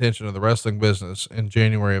paying attention to the wrestling business in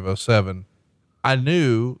January of 2007, I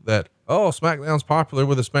knew that, SmackDown's popular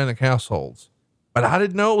with Hispanic households, but I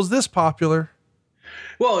didn't know it was this popular.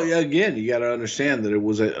 Well, again, you got to understand that it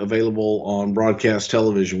was available on broadcast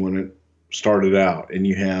television when it started out,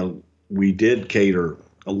 and we did cater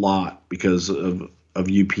a lot because of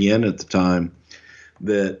UPN at the time,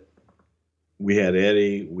 that we had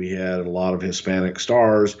Eddie, we had a lot of Hispanic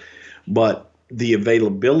stars, but the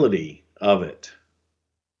availability of it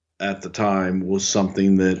at the time was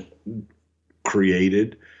something that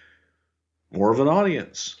created more of an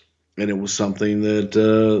audience. And it was something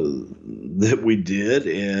that we did,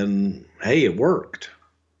 and hey, it worked.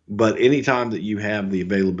 But anytime that you have the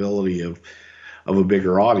availability of a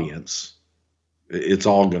bigger audience, it's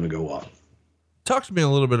all going to go up. Talk to me a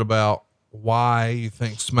little bit about why you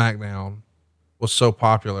think SmackDown was so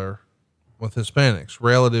popular with Hispanics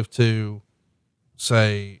relative to,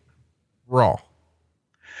 say, Raw.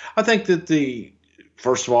 I think that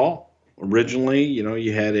first of all, originally,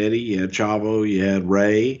 you had Eddie, you had Chavo, you had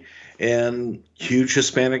Ray, and huge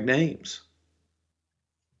Hispanic names.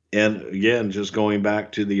 And again, just going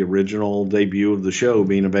back to the original debut of the show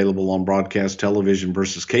being available on broadcast television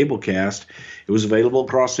versus cablecast, it was available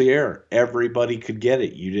across the air. Everybody could get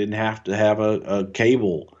it. You didn't have to have a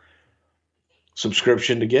cable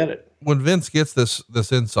subscription to get it. When Vince gets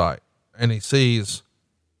this insight and he sees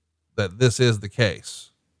that this is the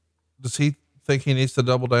case, does he think he needs to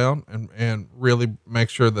double down and really make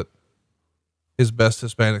sure that his best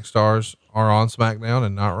Hispanic stars are on SmackDown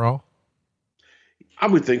and not Raw? I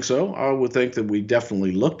would think so. I would think that we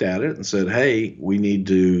definitely looked at it and said, hey, we need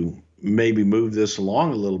to maybe move this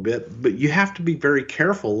along a little bit, but you have to be very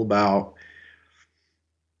careful about,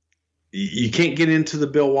 you can't get into the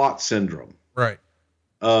Bill Watts syndrome. Right.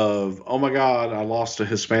 Of, oh my God, I lost a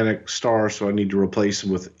Hispanic star, so I need to replace him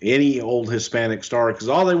with any old Hispanic star because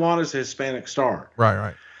all they want is a Hispanic star.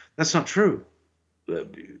 Right. That's not true.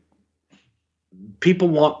 People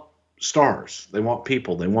want stars. They want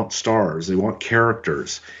people. They want stars. They want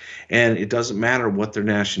characters. And it doesn't matter what their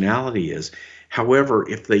nationality is. However,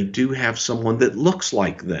 if they do have someone that looks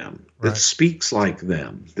like them, that speaks like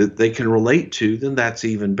them, that they can relate to, then that's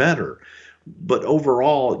even better. But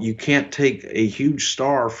overall, you can't take a huge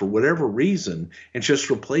star for whatever reason and just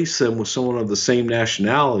replace them with someone of the same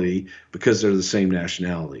nationality because they're the same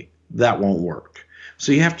nationality. That won't work.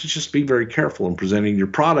 So you have to just be very careful in presenting your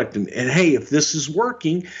product. And hey, if this is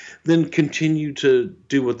working, then continue to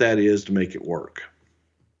do what that is to make it work.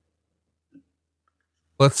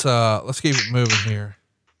 Let's keep it moving here.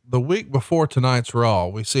 The week before tonight's Raw,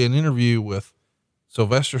 we see an interview with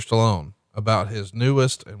Sylvester Stallone about his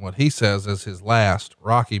newest and what he says is his last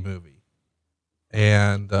Rocky movie.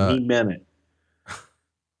 And, he meant it.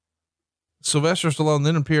 Sylvester Stallone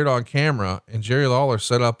then appeared on camera and Jerry Lawler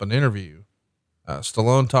set up an interview.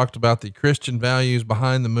 Stallone talked about the Christian values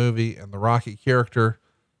behind the movie and the Rocky character.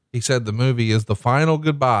 He said the movie is the final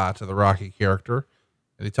goodbye to the Rocky character.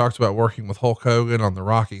 And he talked about working with Hulk Hogan on the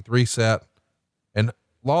Rocky 3 set. And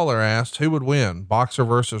Lawler asked who would win, boxer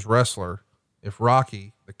versus wrestler, if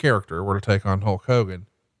Rocky, the character, were to take on Hulk Hogan.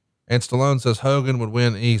 And Stallone says Hogan would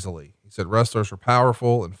win easily. He said wrestlers are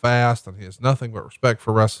powerful and fast, and he has nothing but respect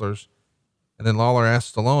for wrestlers. And then Lawler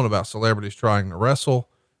asked Stallone about celebrities trying to wrestle,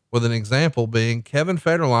 with an example being Kevin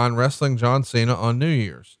Federline wrestling John Cena on New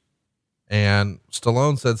Year's. And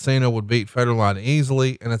Stallone said Cena would beat Federline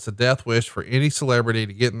easily, and it's a death wish for any celebrity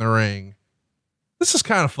to get in the ring. This is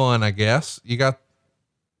kind of fun, I guess. You got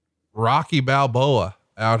Rocky Balboa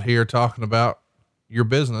out here talking about your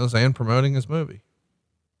business and promoting his movie.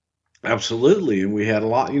 Absolutely. And we had a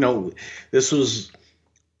lot, this was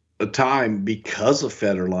a time because of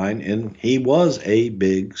Federline, and he was a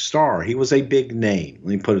big star. He was a big name. Let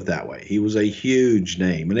me put it that way. He was a huge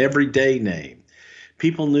name, an everyday name.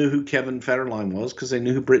 People knew who Kevin Federline was because they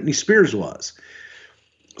knew who Britney Spears was.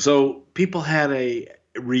 So people had a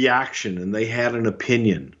reaction and they had an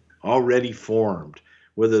opinion already formed,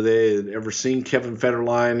 whether they had ever seen Kevin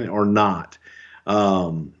Federline or not,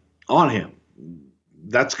 on him.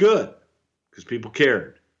 That's good because people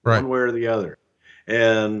cared one way or the other.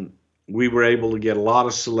 And we were able to get a lot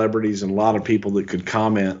of celebrities and a lot of people that could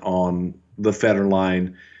comment on the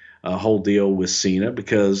Federline whole deal with Cena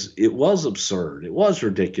because it was absurd. It was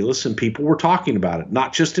ridiculous. And people were talking about it,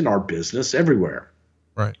 not just in our business, everywhere.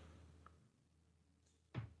 Right.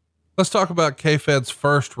 Let's talk about K-Fed's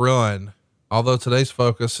first run. Although today's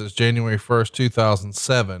focus is January 1st,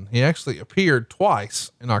 2007, he actually appeared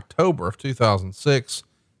twice in October of 2006,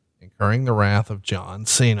 incurring the wrath of John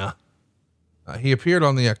Cena. He appeared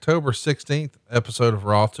on the October 16th episode of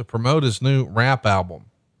Raw to promote his new rap album.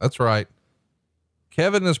 That's right.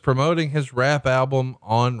 Kevin is promoting his rap album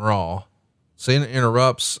on Raw. Cena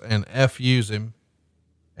interrupts and FUs him,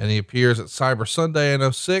 and he appears at Cyber Sunday in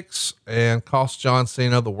 06 and costs John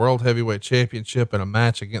Cena the World Heavyweight Championship in a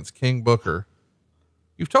match against King Booker.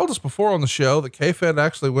 You've told us before on the show that K-Fed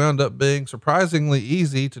actually wound up being surprisingly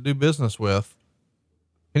easy to do business with.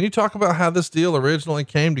 Can you talk about how this deal originally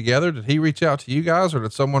came together? Did he reach out to you guys or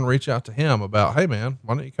did someone reach out to him about, hey man,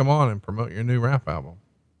 why don't you come on and promote your new rap album?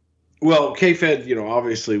 Well, K-Fed,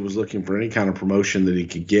 obviously was looking for any kind of promotion that he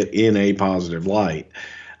could get in a positive light.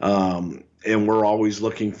 And we're always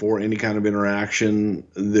looking for any kind of interaction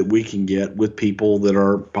that we can get with people that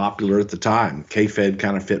are popular at the time. K-Fed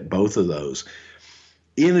kind of fit both of those.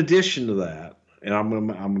 In addition to that, and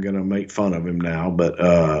I'm gonna make fun of him now, but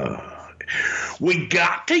we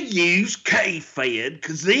got to use K-Fed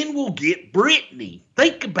because then we'll get Britney.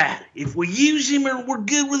 Think about it. If we use him or we're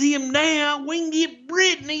good with him now, we can get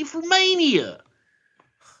Britney for Mania.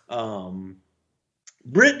 Britney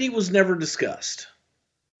was never discussed.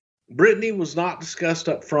 Brittany was not discussed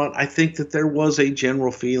up front. I think that there was a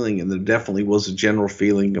general feeling, and there definitely was a general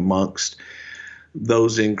feeling amongst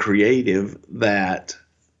those in creative that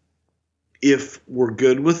if we're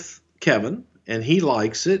good with Kevin and he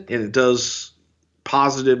likes it and it does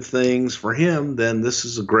positive things for him, then this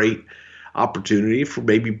is a great opportunity for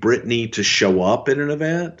maybe Brittany to show up at an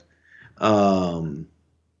event,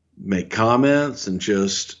 make comments, and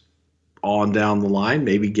just on down the line,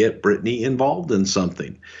 maybe get Brittany involved in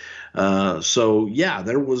something. So yeah,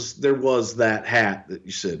 there was that hat that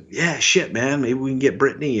you said, yeah, shit, man, maybe we can get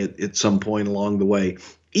Brittany at some point along the way,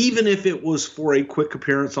 even if it was for a quick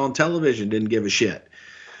appearance on television. Didn't give a shit.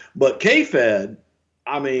 But K-Fed,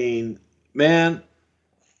 I mean, man,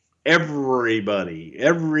 everybody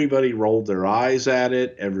rolled their eyes at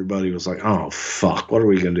it. Everybody was like, oh fuck, what are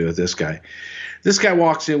we gonna do with this guy? This guy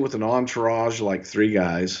walks in with an entourage of like 3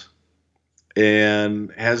 guys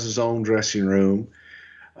and has his own dressing room.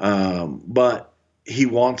 But he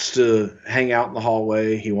wants to hang out in the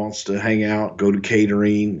hallway. He wants to hang out, go to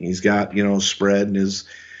catering. He's got, spread in his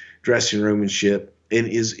dressing room and shit, and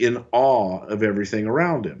is in awe of everything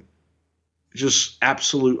around him. Just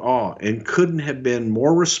absolute awe, and couldn't have been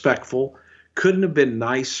more respectful, couldn't have been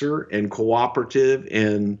nicer and cooperative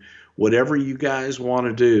in whatever you guys want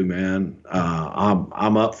to do, man.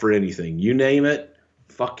 I'm up for anything. You name it.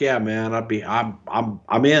 Fuck yeah, man.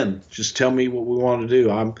 I'm in. Just tell me what we want to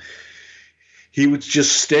do. He would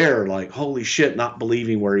just stare like, holy shit, not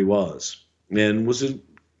believing where he was. And was,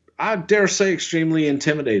 I dare say, extremely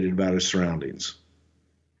intimidated about his surroundings.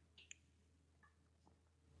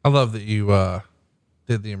 I love that you,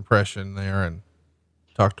 did the impression there and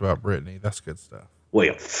talked about Brittany. That's good stuff.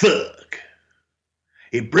 Well, fuck.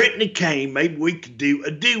 If Brittany came, maybe we could do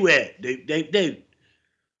a duet. Do.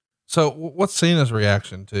 So what's Cena's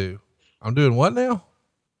reaction to, I'm doing what now?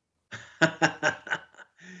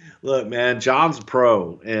 Look, man, John's a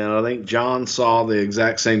pro, and I think John saw the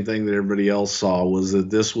exact same thing that everybody else saw, was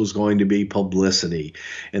that this was going to be publicity,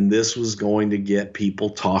 and this was going to get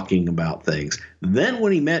people talking about things. Then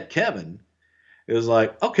when he met Kevin, it was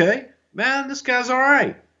like, okay, man, this guy's all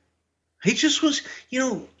right. He just was,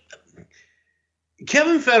 Kevin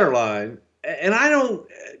Federline, and I don't,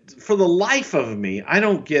 for the life of me, I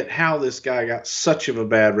don't get how this guy got such of a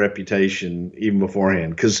bad reputation even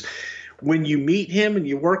beforehand. Because when you meet him and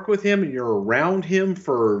you work with him and you're around him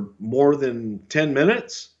for more than 10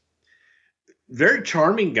 minutes, very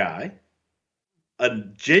charming guy, a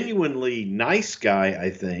genuinely nice guy,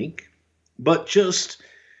 I think, but just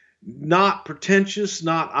not pretentious.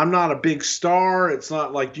 I'm not a big star. It's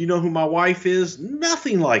not like, do you know who my wife is?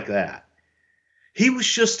 Nothing like that. He was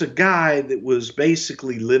just a guy that was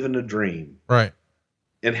basically living a dream. Right.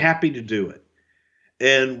 And happy to do it.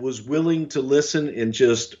 And was willing to listen, and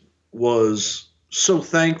just was so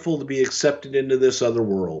thankful to be accepted into this other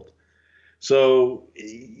world. So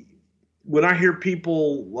when I hear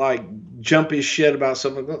people like jump his shit about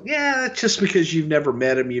something, yeah, that's just because you've never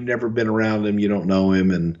met him, you've never been around him, you don't know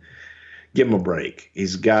him, and give him a break.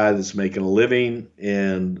 He's a guy that's making a living,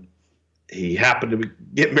 and he happened to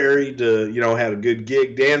get married to, had a good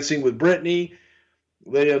gig dancing with Brittany.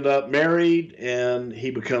 They end up married, and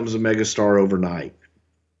he becomes a megastar overnight.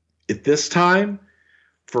 At this time,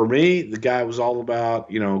 for me, the guy was all about,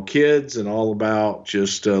 kids, and all about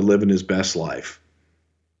just living his best life.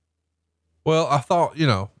 Well, I thought,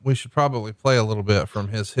 we should probably play a little bit from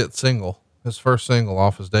his hit single, his first single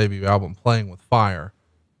off his debut album, Playing with Fire.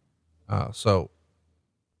 So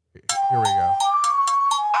here we go.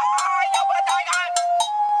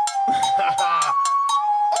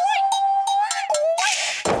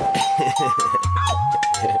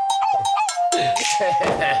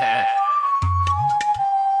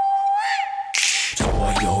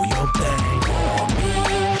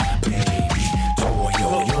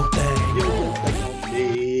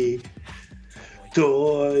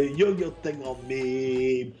 Toy, yo thing on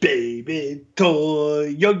me, baby.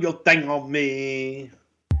 Toy, yo thing on me.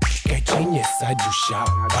 Gatinha sai do chão,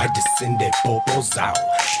 vai descender popozão.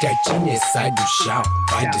 Gatinha sai do chão,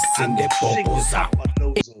 vai descender popozão. What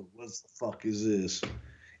the fuck is this?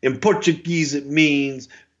 In Portuguese, it means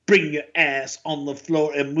bring your ass on the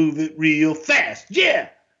floor and move it real fast. Yeah.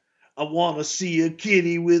 I want to see a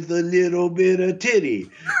kitty with a little bit of titty.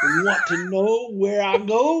 Want to know where I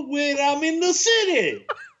go when I'm in the city.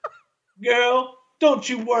 Girl, don't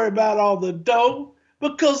you worry about all the dough,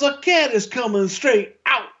 because a cat is coming straight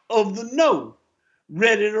out of the know.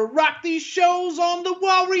 Ready to rock these shows on the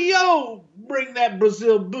Wario. Bring that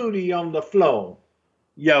Brazil booty on the floor.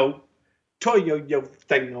 Yo, toy yo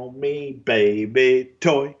thing on me, baby.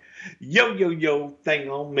 Toy, yo thing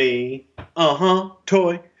on me.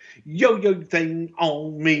 Toy. Yo thing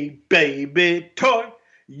on me, baby toy.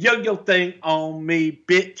 Yo thing on me,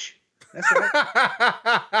 bitch. That's right.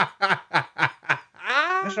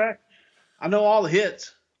 That's right. I know all the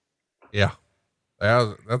hits. Yeah.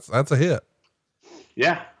 That's a hit.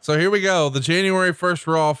 Yeah. So here we go. The January 1st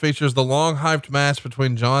Raw features the long hyped match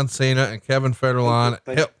between John Cena and Kevin Federline.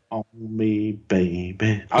 Yep. On me,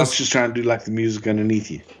 baby. I was just trying to do like the music underneath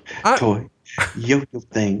you. Toy. Yo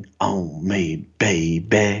thing on me,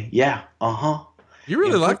 baby. Yeah. Uh-huh. You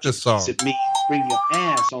really like this song. It means bring your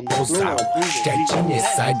ass on the floor.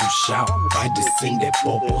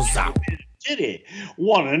 City.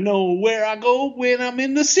 Wanna know where I go when I'm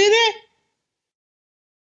in the city?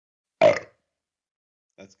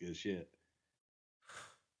 That's good shit.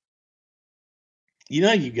 You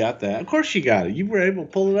know you got that. Of course you got it. You were able to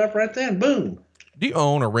pull it up right then. Boom. Do you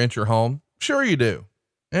own or rent your home? Sure you do.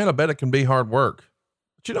 And I bet it can be hard work.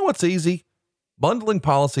 But you know what's easy? Bundling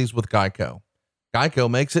policies with Geico. Geico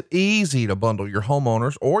makes it easy to bundle your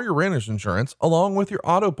homeowners or your renter's insurance along with your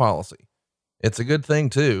auto policy. It's a good thing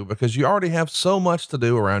too, because you already have so much to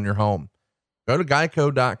do around your home. Go to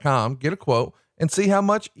geico.com, get a quote, and see how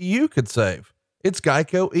much you could save. It's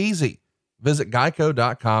Geico easy. Visit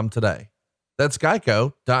geico.com today. That's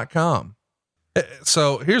geico.com.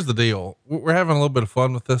 So here's the deal. We're having a little bit of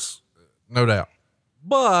fun with this, no doubt,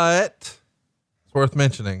 but it's worth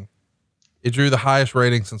mentioning. It drew the highest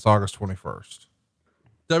rating since August 21st.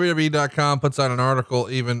 WWE.com puts out an article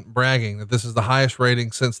even bragging that this is the highest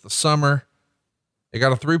rating since the summer. It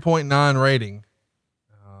got a 3.9 rating.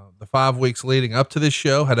 The 5 weeks leading up to this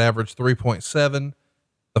show had averaged 3.7.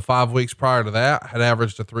 The 5 weeks prior to that had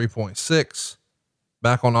averaged a 3.6.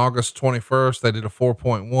 Back on August 21st, they did a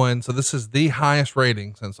 4.1. So this is the highest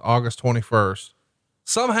rating since August 21st.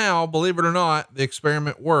 Somehow, believe it or not, the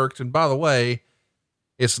experiment worked. And by the way,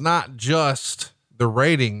 it's not just the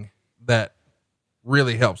rating that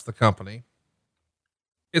really helps the company.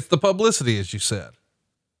 It's the publicity, as you said.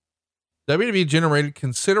 WWE generated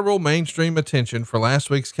considerable mainstream attention for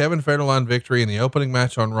last week's Kevin Federline victory in the opening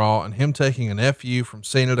match on Raw and him taking an FU from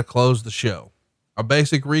Cena to close the show. A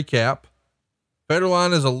basic recap.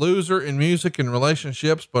 Federline is a loser in music and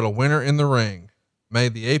relationships, but a winner in the ring.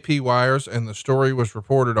 Made the AP wires, and the story was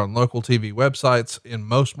reported on local TV websites in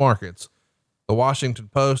most markets. The Washington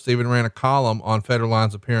Post even ran a column on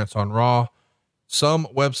Federline's appearance on Raw. Some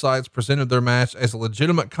websites presented their match as a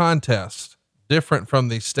legitimate contest, different from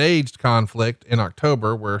the staged conflict in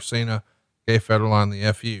October where Cena gave Federline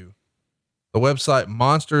the FU. The website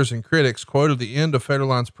Monsters and Critics quoted the end of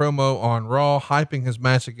Federline's promo on Raw, hyping his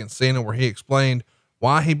match against Cena, where he explained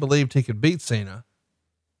why he believed he could beat Cena.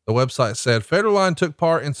 The website said Federline took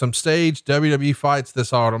part in some staged WWE fights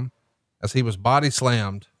this autumn as he was body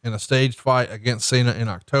slammed in a staged fight against Cena in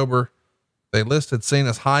October. They listed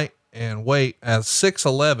Cena's height and weight as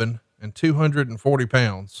 6'11" and 240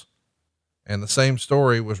 pounds. And the same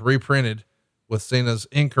story was reprinted with Cena's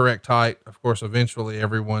incorrect height. Of course, eventually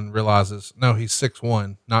everyone realizes, no, he's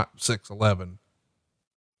 6'1", not 6'11".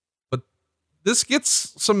 But this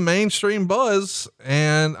gets some mainstream buzz.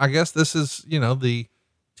 And I guess this is, the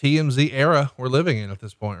TMZ era we're living in at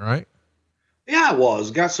this point, right? Yeah, it was.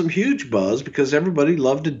 Got some huge buzz because everybody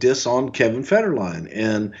loved to diss on Kevin Federline.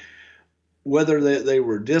 And whether they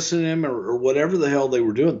were dissing him or whatever the hell they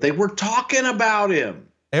were doing, they were talking about him.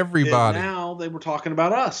 Everybody. And now they were talking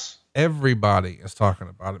about us. Everybody is talking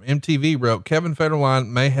about him. MTV wrote Kevin Federline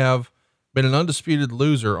may have been an undisputed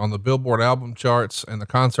loser on the Billboard album charts and the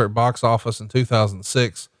concert box office in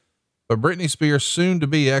 2006. But Britney Spears'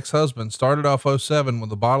 soon-to-be ex-husband started off 2007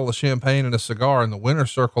 with a bottle of champagne and a cigar in the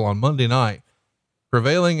winner's circle on Monday night,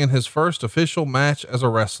 prevailing in his first official match as a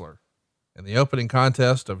wrestler. In the opening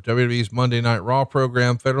contest of WWE's Monday Night Raw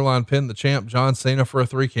program, Federline pinned the champ John Cena for a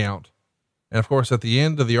 3 count. And of course, at the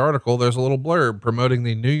end of the article, there's a little blurb promoting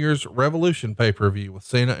the New Year's Revolution pay-per-view with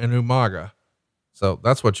Cena and Umaga. So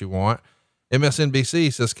that's what you want.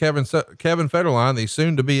 MSNBC says Kevin Federline, the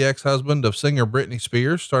soon-to-be ex-husband of singer Britney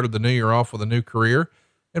Spears, started the new year off with a new career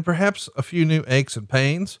and perhaps a few new aches and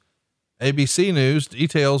pains. ABC News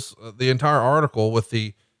details the entire article with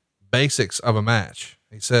the basics of a match.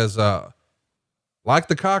 He says, like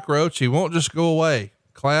the cockroach, he won't just go away.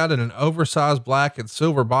 Clad in an oversized black and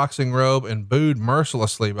silver boxing robe and booed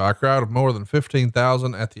mercilessly by a crowd of more than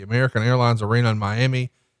 15,000 at the American Airlines Arena in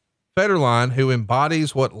Miami, Federline, who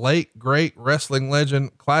embodies what late great wrestling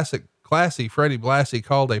legend classy Freddie Blassie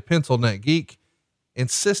called a pencil neck geek,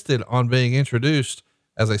 insisted on being introduced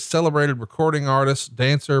as a celebrated recording artist,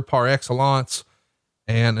 dancer par excellence,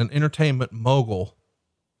 and an entertainment mogul.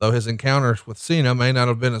 Though his encounters with Cena may not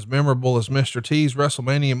have been as memorable as Mr. T's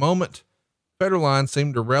WrestleMania moment, Federline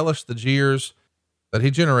seemed to relish the jeers that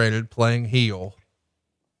he generated playing heel.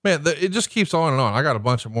 Man, it just keeps on and on. I got a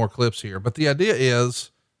bunch of more clips here, but the idea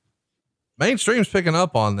is mainstream's picking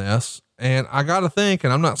up on this. And I got to think,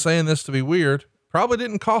 and I'm not saying this to be weird, probably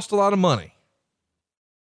didn't cost a lot of money.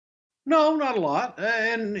 No, not a lot.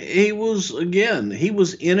 And he was in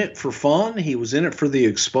it for fun. He was in it for the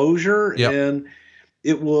exposure. Yep. And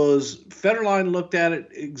Federline looked at it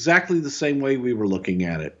exactly the same way we were looking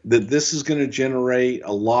at it, that this is going to generate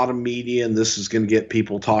a lot of media, and this is going to get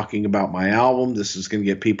people talking about my album. This is going to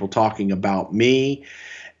get people talking about me,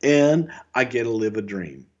 and I get to live a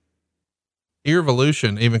dream.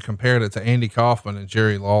 Evolution even compared it to Andy Kaufman and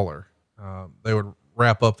Jerry Lawler. They would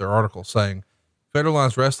wrap up their article saying,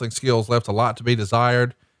 Federline's wrestling skills left a lot to be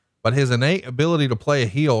desired, but his innate ability to play a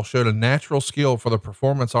heel showed a natural skill for the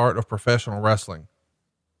performance art of professional wrestling.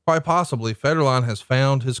 Quite possibly, Federline has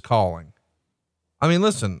found his calling. I mean,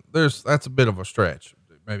 listen, that's a bit of a stretch.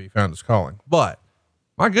 Maybe he found his calling, but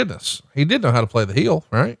my goodness, he did know how to play the heel,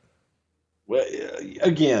 right? Well,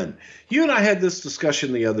 again, you and I had this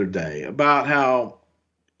discussion the other day about how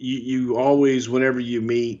you always, whenever you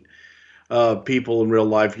meet people in real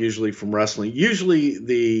life, usually from wrestling, usually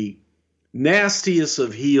the nastiest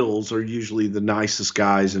of heels are usually the nicest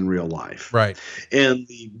guys in real life. Right. And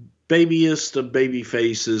the babiest of baby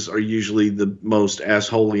faces are usually the most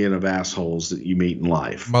assholian of assholes that you meet in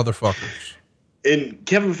life. Motherfuckers. And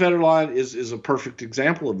Kevin Federline is a perfect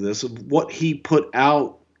example of this, of what he put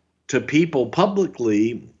out to people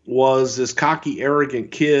publicly was this cocky,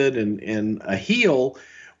 arrogant kid and a heel,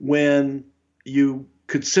 when you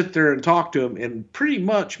could sit there and talk to him. And pretty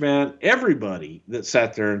much, man, everybody that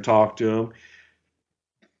sat there and talked to him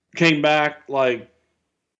came back like,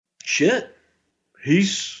 shit,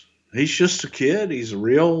 he's just a kid. He's a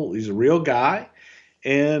real guy,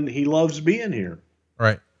 and he loves being here.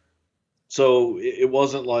 Right. So it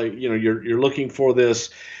wasn't like, you're looking for this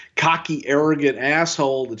cocky, arrogant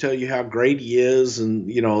asshole to tell you how great he is. And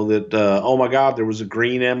that, oh my God, there was a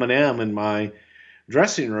green M&M in my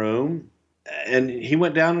dressing room, and he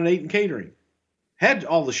went down and ate in catering, had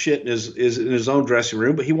all the shit in his own dressing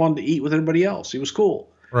room, but he wanted to eat with everybody else. He was cool.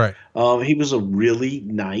 Right. He was a really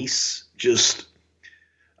nice, just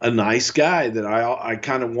a nice guy that I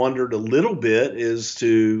kind of wondered a little bit as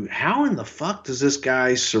to how in the fuck does this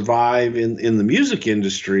guy survive in the music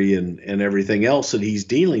industry and everything else that he's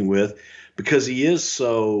dealing with, because he is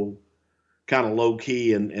so kind of low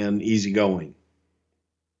key and easygoing.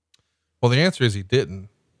 Well, the answer is he didn't.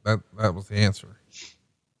 That was the answer.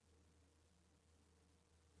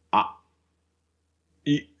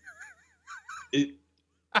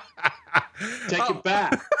 Take it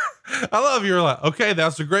back. I love you're like, okay,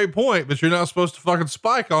 that's a great point, but you're not supposed to fucking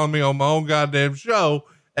spike on me on my own goddamn show.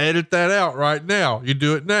 Edit that out right now. You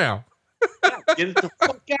do it now. Yeah, get it the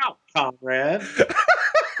fuck out, comrade.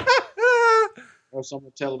 Or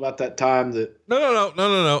someone tell about that time that. No.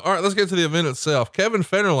 All right, let's get to the event itself. Kevin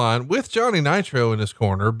Federline, with Johnny Nitro in his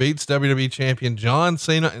corner, beats WWE champion John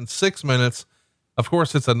Cena in 6 minutes. Of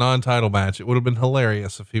course, it's a non-title match. It would have been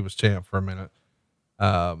hilarious if he was champ for a minute.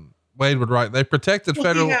 Wade would write, they protected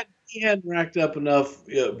Federline. He had racked up enough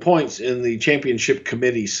points in the championship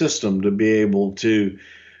committee system to be able to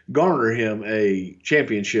garner him a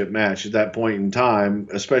championship match at that point in time,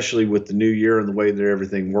 especially with the new year and the way that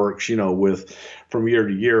everything works, with from year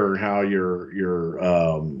to year, how your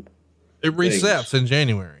it resets in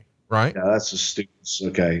January, right? Yeah, that's just stupid.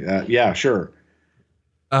 Okay. Yeah, sure.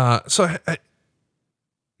 So can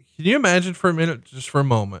you imagine for a minute, just for a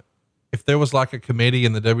moment, if there was like a committee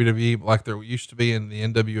in the WWE, like there used to be in the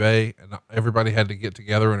NWA, and everybody had to get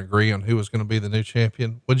together and agree on who was going to be the new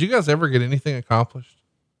champion? Would you guys ever get anything accomplished?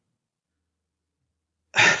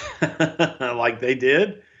 Like they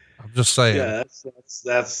did? I'm just saying. Yeah,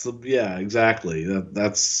 that's exactly.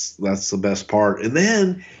 That's the best part. And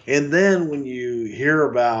then when you hear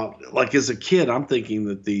about, like, as a kid, I'm thinking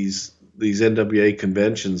that these NWA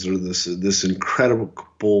conventions are this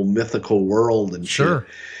incredible mythical world and sure. Shit.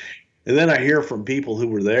 And then I hear from people who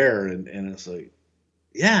were there, and it's like,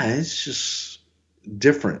 yeah, it's just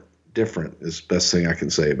different. Different is the best thing I can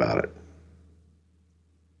say about it.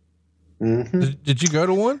 Mm-hmm. Did you go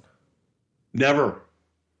to one? Never.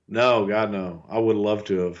 No, God, no. I would love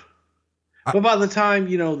to have. But by the time,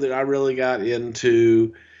 that I really got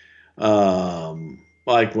into,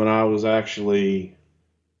 like when I was actually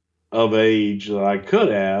of age that I could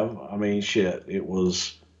have, I mean, shit, it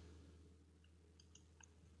was,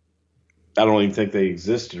 I don't even think they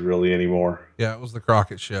existed really anymore. Yeah, it was the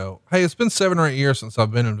Crockett Show. Hey, it's been 7 or 8 years since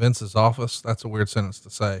I've been in Vince's office. That's a weird sentence to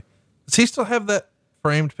say. Does he still have that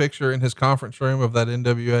framed picture in his conference room of that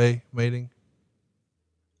NWA meeting?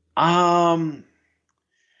 Um,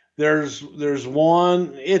 there's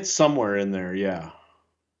one. It's somewhere in there. Yeah.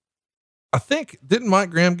 I think, didn't Mike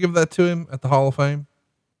Graham give that to him at the Hall of Fame?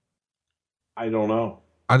 I don't know.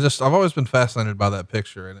 I've always been fascinated by that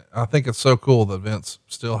picture, and I think it's so cool that Vince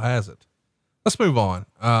still has it. Let's move on.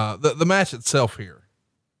 The match itself here.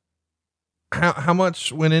 How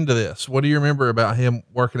much went into this? What do you remember about him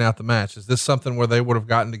working out the match? Is this something where they would have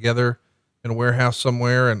gotten together in a warehouse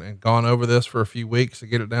somewhere and gone over this for a few weeks to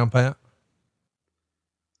get it down pat?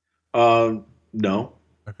 No.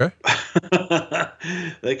 Okay.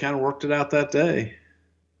 They kind of worked it out that day.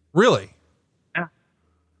 Really? Yeah.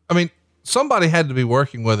 I mean, somebody had to be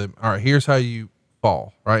working with him. All right, here's how you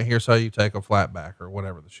fall, right? Here's how you take a flat back or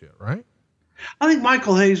whatever the shit, right? I think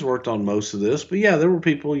Michael Hayes worked on most of this, but yeah, there were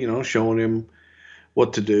people, showing him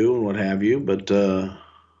what to do and what have you. But,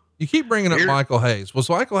 you keep bringing up Michael Hayes. Was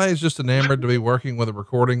Michael Hayes just enamored to be working with a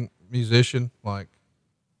recording musician? Like,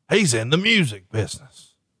 he's in the music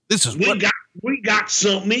business. This is we got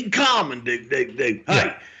something in common, dude.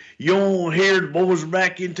 Hey, you don't hear the boys are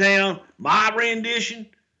back in town? My rendition.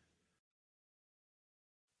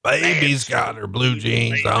 Baby's got her blue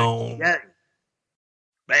jeans on.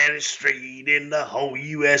 Baddest street in the whole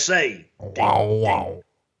USA. Wow.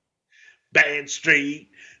 Bad street,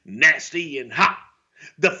 nasty and hot.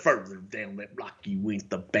 The further down that block you went,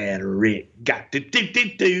 the better it got. Do.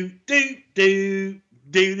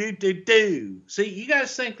 See, you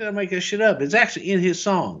guys think that I make this shit up. It's actually in his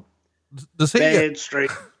song. Does he Bad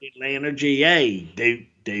street, Atlanta, GA.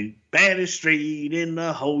 Do. Baddest street in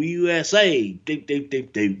the whole USA.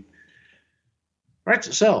 Do. Writes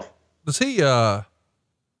itself. Does he ever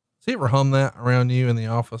hum that around you in the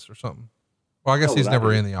office or something? Well, I guess he's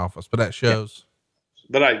never in the office, but at shows.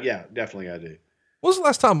 Yeah. But definitely I do. When was the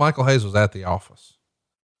last time Michael Hayes was at the office?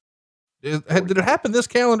 Did it happen this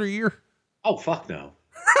calendar year? Oh, fuck no.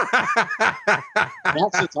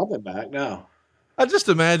 Not since I've been back, no. I just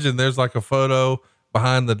imagine there's like a photo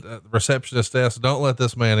behind the receptionist desk. Don't let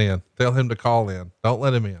this man in. Tell him to call in. Don't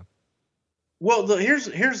let him in. Well, here's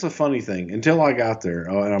the funny thing. Until I got there,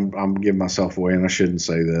 and I'm giving myself away, and I shouldn't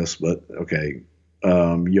say this, but okay.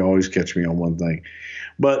 You always catch me on one thing,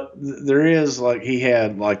 but there is like, he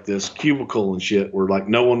had like this cubicle and shit where like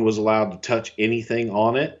no one was allowed to touch anything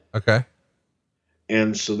on it. Okay.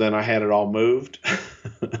 And so then I had it all moved.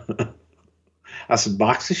 I said,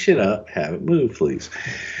 box the shit up, have it moved, please.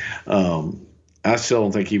 I still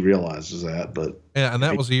don't think he realizes that, but yeah. And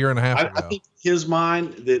that was a year and a half ago. I think his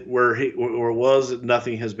mind that where it was that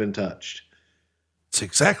nothing has been touched. It's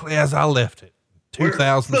exactly as I left it.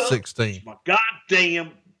 2016. My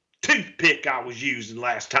goddamn toothpick I was using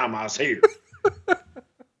last time I was here.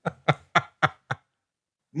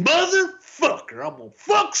 Motherfucker, I'm gonna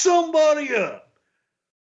fuck somebody up.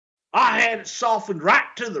 I had it softened right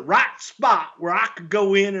to the right spot where I could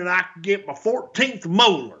go in and I could get my 14th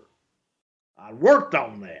molar. I worked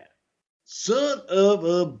on that. Son of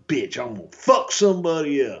a bitch, I'm gonna fuck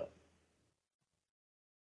somebody up.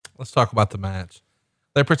 Let's talk about the match.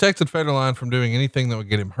 They protected FEDERLINE from doing anything that would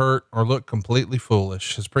get him hurt or look completely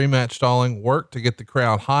foolish. His pre-match stalling worked to get the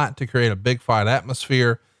crowd hot to create a big fight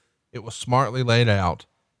atmosphere. It was smartly laid out.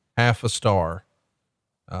 Half a star.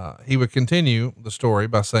 He would continue the story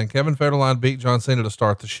by saying Kevin FEDERLINE beat John Cena to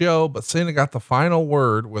start the show, but Cena got the final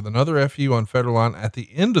word with another FU on FEDERLINE at the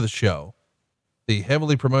end of the show. The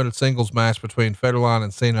heavily promoted singles match between FEDERLINE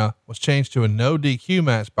and Cena was changed to a no DQ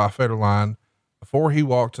match by FEDERLINE before he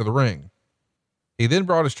walked to the ring. He then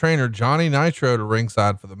brought his trainer, Johnny Nitro, to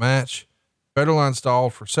ringside for the match. FEDERLINE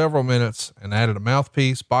stalled for several minutes and added a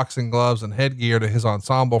mouthpiece, boxing gloves, and headgear to his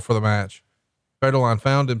ensemble for the match. FEDERLINE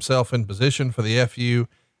found himself in position for the FU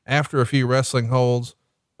after a few wrestling holds,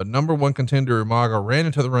 but number one contender Umaga ran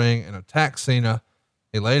into the ring and attacked Cena.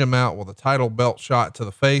 He laid him out with a title belt shot to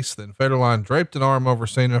the face. Then FEDERLINE draped an arm over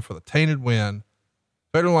Cena for the tainted win.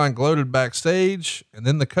 FEDERLINE gloated backstage, and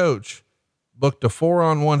then the coach booked a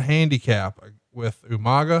 4-on-1 handicap with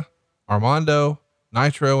Umaga, Armando,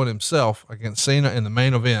 Nitro, and himself against Cena in the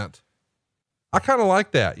main event. I kind of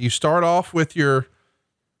like that. You start off with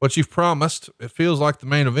what you've promised. It feels like the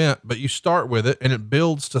main event, but you start with it and it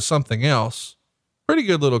builds to something else. Pretty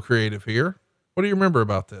good little creative here. What do you remember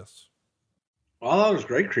about this? Well, that was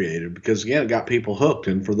great creative because again, it got people hooked.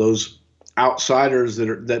 And for those outsiders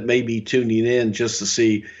that may be tuning in just to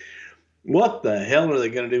see what the hell are they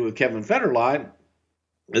going to do with Kevin FEDERLINE,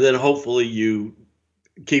 and then hopefully you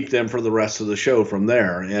keep them for the rest of the show from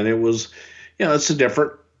there. And it was, it's a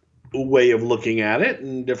different way of looking at it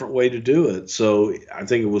and different way to do it. So I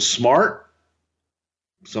think it was smart.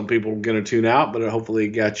 Some people are going to tune out, but hopefully it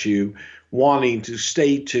got you wanting to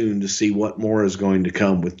stay tuned to see what more is going to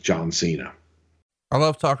come with John Cena. I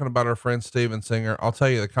love talking about our friend Steven Singer. I'll tell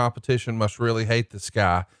you, the competition must really hate this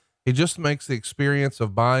guy. He just makes the experience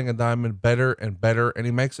of buying a diamond better and better, and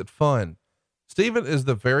he makes it fun. Steven is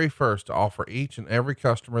the very first to offer each and every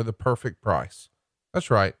customer the perfect price. That's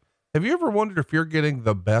right. Have you ever wondered if you're getting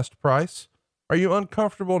the best price? Are you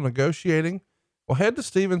uncomfortable negotiating? Well, head to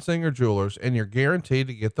Steven Singer Jewelers and you're guaranteed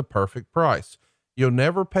to get the perfect price. You'll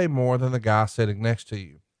never pay more than the guy sitting next to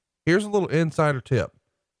you. Here's a little insider tip.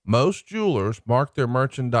 Most jewelers mark their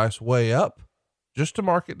merchandise way up just to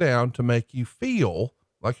mark it down to make you feel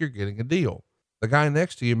like you're getting a deal. The guy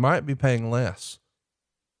next to you might be paying less.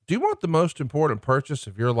 Do you want the most important purchase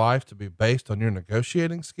of your life to be based on your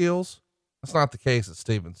negotiating skills? That's not the case at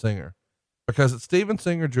Steven Singer, because at Steven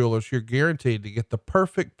Singer Jewelers, you're guaranteed to get the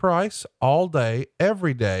perfect price all day,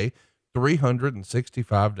 every day,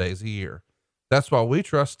 365 days a year. That's why we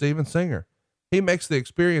trust Steven Singer. He makes the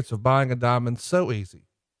experience of buying a diamond so easy.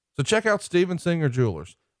 So check out Steven Singer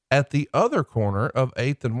Jewelers at the other corner of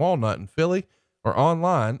 8th and Walnut in Philly, or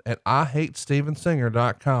online at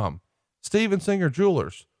IHateStevenSinger.com. Steven Singer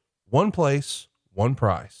Jewelers, one place, one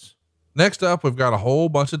price. Next up, we've got a whole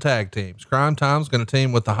bunch of tag teams. Crime Time's going to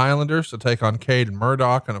team with the Highlanders to take on Cade and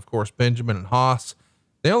Murdoch, and of course, Benjamin and Haas.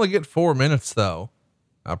 They only get 4 minutes though.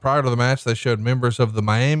 Prior to the match, they showed members of the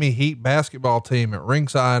Miami Heat basketball team at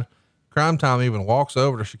ringside. Crime Time even walks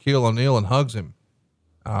over to Shaquille O'Neal and hugs him.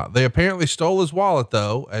 They apparently stole his wallet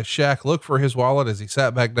though, as Shaq looked for his wallet as he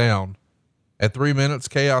sat back down. At 3 minutes,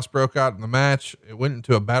 chaos broke out in the match. It went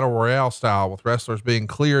into a battle royale style with wrestlers being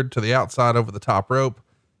cleared to the outside over the top rope.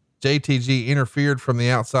 JTG interfered from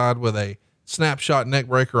the outside with a snapshot neck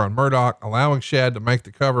breaker on Murdoch, allowing Shad to make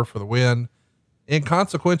the cover for the win.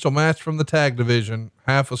 Inconsequential match from the tag division,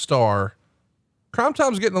 half a star. Crime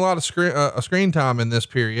Time's getting a lot of screen time in this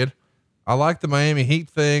period. I like the Miami Heat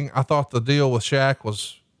thing. I thought the deal with Shaq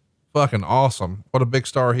was fucking awesome. What a big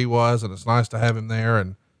star he was. And it's nice to have him there,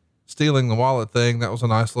 and stealing the wallet thing. That was a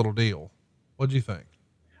nice little deal. What'd you think?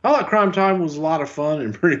 I thought Crime Time was a lot of fun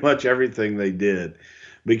in pretty much everything they did,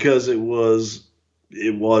 because it was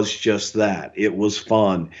just that. It was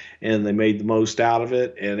fun, and they made the most out of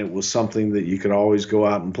it. And it was something that you could always go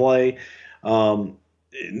out and play. 9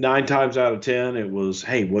 times out of 10, it was,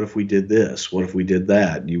 hey, what if we did this? What if we did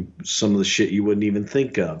that? Some of the shit you wouldn't even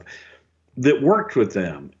think of that worked with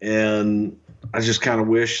them. And I just kind of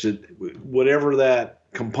wish that whatever that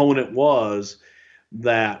component was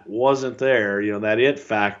that wasn't there, that it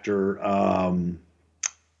factor,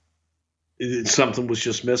 something was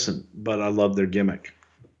just missing, but I love their gimmick.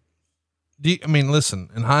 Listen,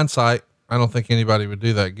 in hindsight, I don't think anybody would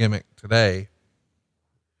do that gimmick today.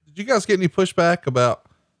 Did you guys get any pushback about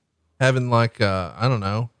having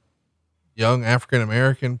young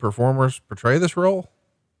African-American performers portray this role?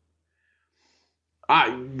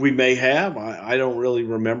 We may have. I don't really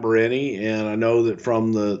remember any. And I know that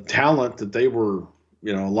from the talent that they were,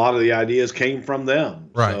 a lot of the ideas came from them.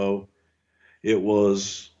 Right. So it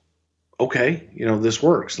was, okay, this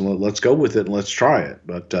works, and let's go with it and let's try it.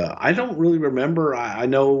 But I don't really remember. I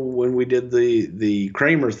know when we did the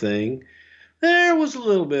Kramer thing, there was a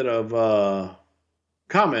little bit of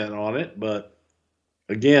comment on it, but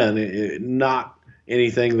again, not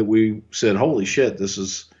anything that we said, holy shit, this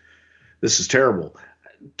is terrible.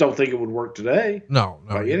 Don't think it would work today. No,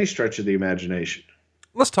 by any stretch of the imagination.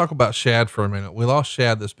 Let's talk about Shad for a minute. We lost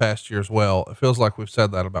Shad this past year as well. It feels like we've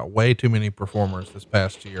said that about way too many performers this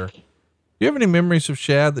past year. Do you have any memories of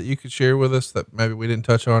Shad that you could share with us that maybe we didn't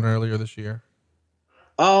touch on earlier this year?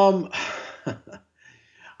 I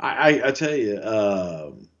tell you,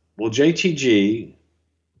 JTG,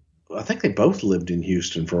 I think they both lived in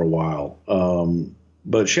Houston for a while.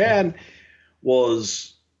 But Shad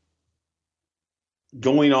was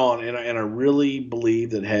going on, and I really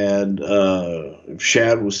believe that if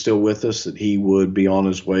Shad was still with us, that he would be on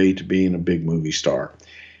his way to being a big movie star.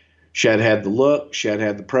 Shad had the look, Shad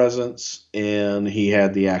had the presence, and he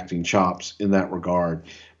had the acting chops in that regard.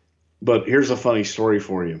 But here's a funny story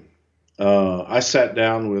for you. I sat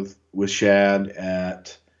down with Shad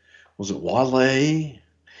at, was it Wale?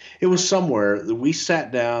 It was somewhere that we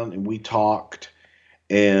sat down and we talked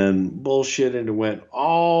and bullshitted and went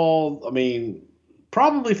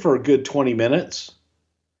probably for a good 20 minutes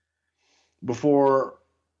before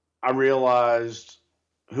I realized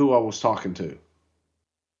who I was talking to.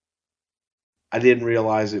 I didn't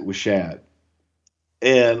realize it was Shad.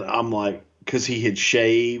 And I'm like, because he had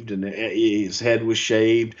shaved and his head was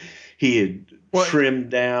shaved. He had trimmed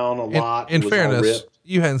down a lot. In fairness,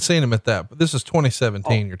 you hadn't seen him at that, but this is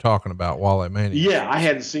 2017. You're talking about Wale Mania. Yeah. I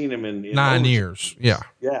hadn't seen him in 9 years. Yeah.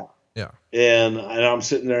 Yeah. Yeah. And I'm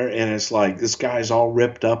sitting there and it's like, this guy's all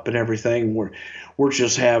ripped up and everything. We're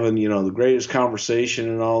just having, the greatest conversation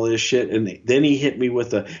and all this shit. And then he hit me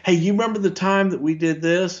with hey, you remember the time that we did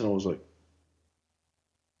this? And I was like,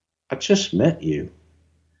 I just met you.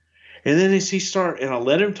 And then as he started, and I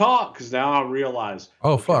let him talk, because now I realize,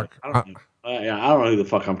 Oh, okay, fuck. I don't know who the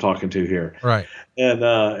fuck I'm talking to here. Right.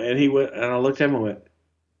 And he went, and I looked at him and went,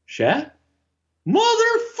 Shat?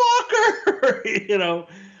 Motherfucker!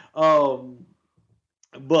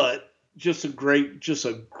 But just a great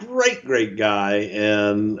guy.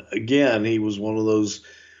 And again, he was one of those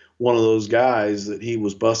guys that he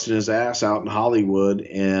was busting his ass out in Hollywood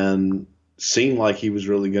and seemed like he was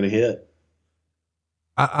really going to hit.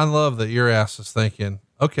 I love that your ass is thinking,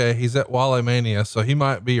 okay, he's at Wale Mania, so he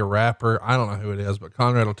might be a rapper. I don't know who it is, but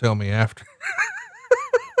Conrad will tell me after.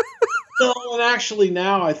 No, and actually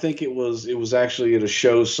now I think it was actually at a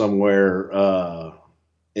show somewhere,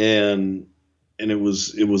 and it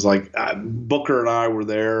was like Booker and I were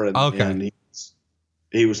there, and, okay. And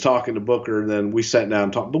he was talking to Booker, and then we sat down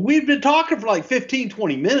and talked. But we'd been talking for like 15,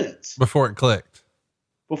 20 minutes before it clicked.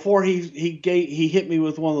 Before he hit me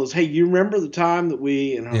with one of those, hey, you remember the time that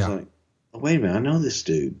we? And I was like, oh, wait a minute, I know this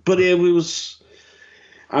dude. But it was,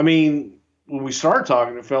 I mean, when we started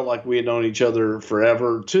talking, it felt like we had known each other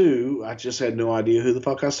forever too. I just had no idea who the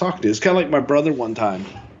fuck I was talking to. It's kind of like my brother one time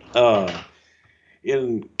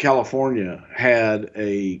in California had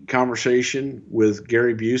a conversation with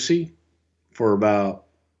Gary Busey for about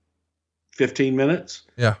 15 minutes.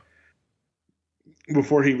 Yeah.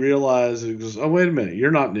 Before he realized, he goes, oh, wait a minute,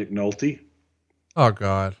 you're not Nick Nolte. Oh,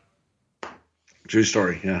 God. True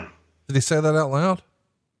story, yeah. Did he say that out loud?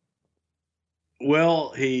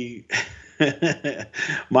 Well, he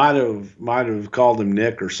might have called him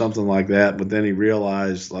Nick or something like that, but then he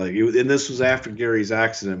realized, and this was after Gary's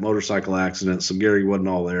motorcycle accident, so Gary wasn't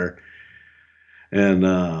all there.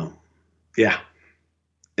 And, yeah.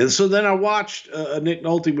 And so then I watched a Nick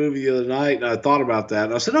Nolte movie the other night, and I thought about that,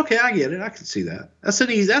 and I said, "Okay, I get it. I can see that. That's an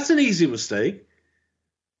easy mistake."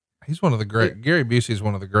 He's one of the great. Gary Busey is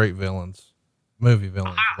one of the great movie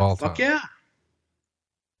villains of all time. Fuck yeah.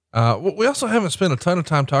 We also haven't spent a ton of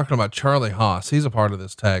time talking about Charlie Haas. He's a part of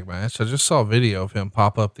this tag match. I just saw a video of him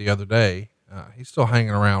pop up the other day. He's still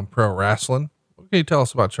hanging around pro wrestling. What can you tell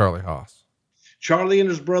us about Charlie Haas? Charlie and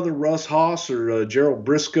his brother Russ Haas are Gerald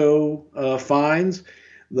Briscoe finds.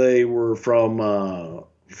 They were from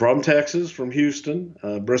Texas, from Houston.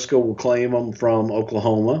 Briscoe will claim them from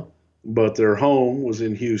Oklahoma, but their home was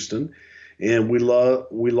in Houston. And we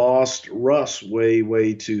lost Russ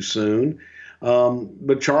way too soon.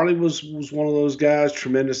 But Charlie was one of those guys,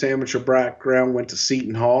 tremendous amateur background, went to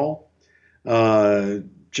Seton Hall.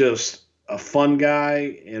 Just a fun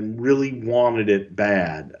guy and really wanted it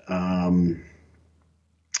bad.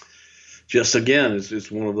 Just again, it's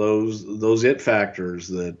one of those it factors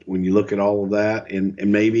that when you look at all of that and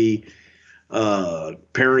maybe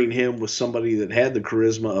pairing him with somebody that had the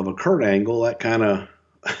charisma of a Kurt Angle, that kind of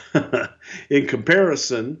in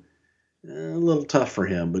comparison, a little tough for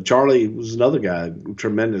him. But Charlie was another guy,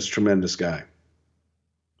 tremendous guy.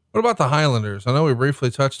 What about the Highlanders? I know we briefly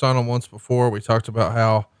touched on them once before. We talked about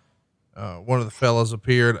how one of the fellas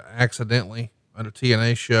appeared accidentally at a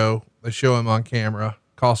TNA show. They show him on camera,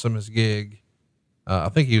 cost him his gig. I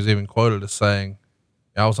think he was even quoted as saying,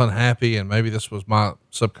 I was unhappy and maybe this was my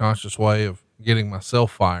subconscious way of getting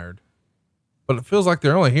myself fired. But it feels like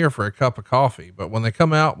they're only here for a cup of coffee. But when they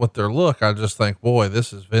come out with their look, I just think, boy,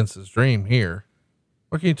 this is Vince's dream here.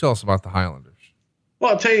 What can you tell us about the Highlanders?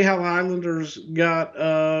 Well, I'll tell you how the Highlanders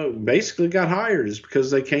basically got hired is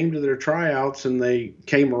because they came to their tryouts and they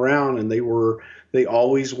came around and they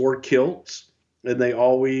always wore kilts and they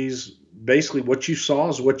always, basically what you saw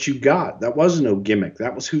is what you got. That wasn't no gimmick.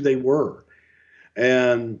 That was who they were.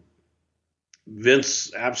 And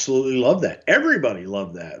Vince absolutely loved that. Everybody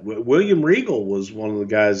loved that. William Regal was one of the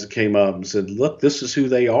guys that came up and said, look, this is who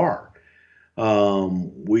they are.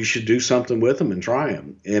 We should do something with them and try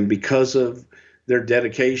them. And because of their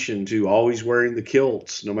dedication to always wearing the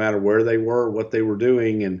kilts, no matter where they were, what they were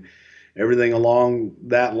doing, and everything along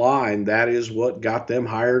that line, that is what got them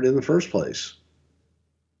hired in the first place.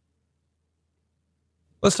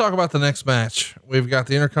 Let's talk about the next match. We've got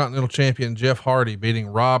the Intercontinental Champion Jeff Hardy beating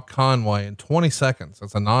Rob Conway in 20 seconds.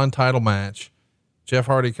 It's a non-title match. Jeff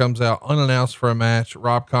Hardy comes out unannounced for a match.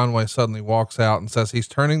 Rob Conway suddenly walks out and says he's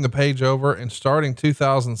turning the page over and starting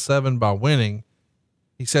 2007 by winning.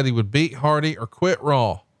 He said he would beat Hardy or quit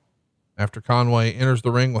Raw. After Conway enters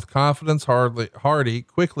the ring with confidence, Hardy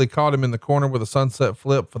quickly caught him in the corner with a sunset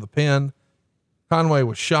flip for the pin. Conway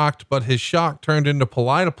was shocked, but his shock turned into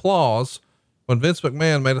polite applause when Vince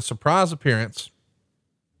McMahon made a surprise appearance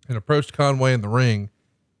and approached Conway in the ring,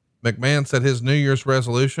 McMahon said his New Year's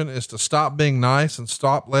resolution is to stop being nice and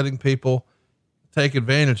stop letting people take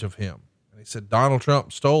advantage of him. And he said Donald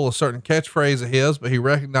Trump stole a certain catchphrase of his, but he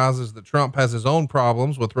recognizes that Trump has his own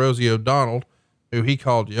problems with Rosie O'Donnell, who he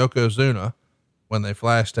called Yokozuna, when they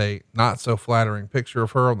flashed a not so flattering picture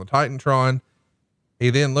of her on the Titantron.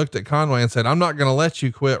 He then looked at Conway and said, "I'm not going to let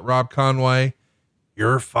you quit, Rob Conway.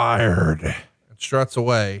 You're fired," and struts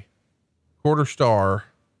away. Quarter star.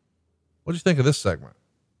 What'd you think of this segment?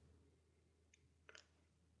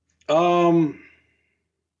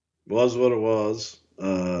 Was what it was.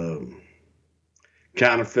 Kind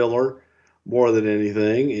of filler more than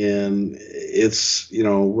anything. And it's,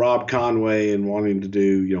 Rob Conway and wanting to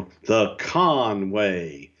do, the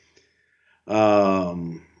Conway. I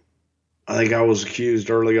think I was accused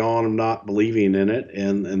early on of not believing in it.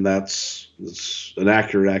 And that's an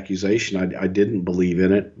accurate accusation. I didn't believe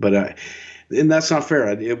in it, and that's not fair.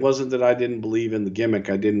 It wasn't that I didn't believe in the gimmick.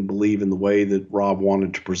 I didn't believe in the way that Rob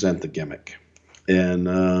wanted to present the gimmick. And,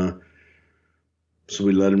 so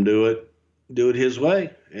we let him do it his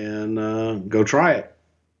way and, go try it.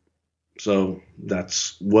 So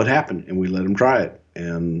that's what happened. And we let him try it.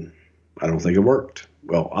 And I don't think it worked.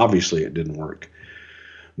 Well, obviously it didn't work,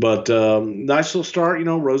 but, nice little start,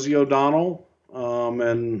 Rosie O'Donnell,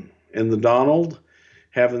 and the Donald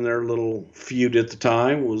having their little feud at the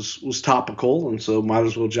time was topical. And so might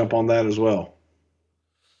as well jump on that as well.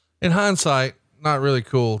 In hindsight, not really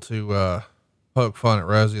cool to, poke fun at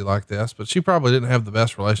Rosie like this, but she probably didn't have the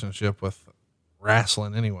best relationship with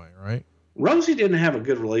wrestling anyway, right? Rosie didn't have a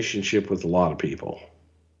good relationship with a lot of people,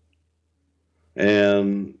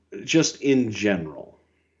 and just in general.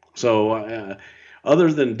 So,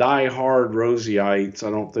 other than die-hard Rosieites,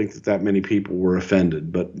 I don't think that many people were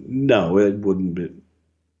offended, but no, it wouldn't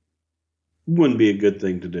be a good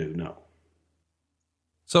thing to do. No.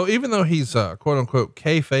 So even though he's, quote unquote,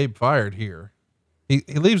 kayfabe fired here, he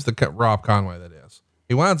leaves Rob Conway, that is.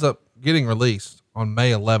 He winds up getting released on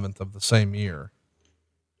May 11th of the same year.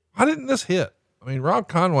 Why didn't this hit? I mean, Rob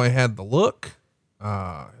Conway had the look,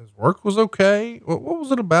 his work was okay. What was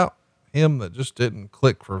it about him that just didn't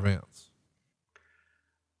click for Vince?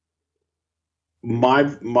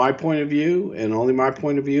 My point of view, and only my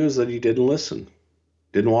point of view, is that he didn't want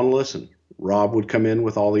to listen. Rob would come in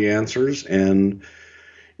with all the answers, and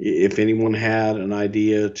if anyone had an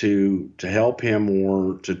idea to help him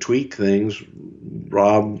or to tweak things,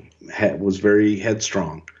 Rob was very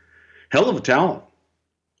headstrong. Hell of a talent.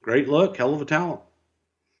 Great look, hell of a talent.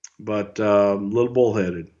 But a little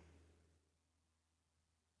bullheaded.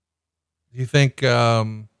 Do you think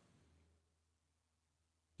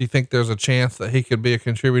there's a chance that he could be a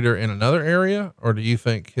contributor in another area, or do you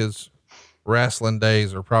think his wrestling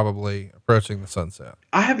days are probably approaching the sunset?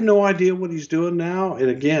 I have no idea what he's doing now. And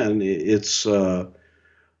again, it's a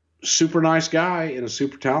super nice guy and a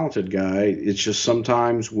super talented guy. It's just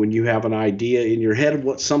sometimes when you have an idea in your head of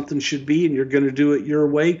what something should be and you're going to do it your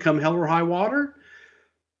way, come hell or high water,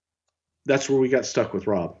 that's where we got stuck with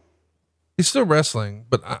Rob. He's still wrestling,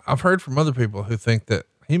 but I've heard from other people who think that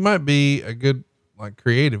he might be a good,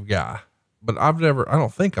 creative guy, but I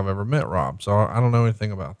don't think I've ever met Rob. So I don't know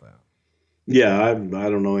anything about that. Yeah. I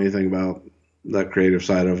don't know anything about that creative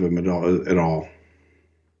side of him at all.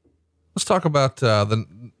 Let's talk about, the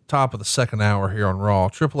top of the second hour here on Raw.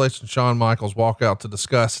 Triple H and Shawn Michaels walk out to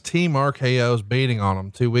discuss Team RKO's beating on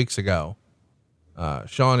them 2 weeks ago.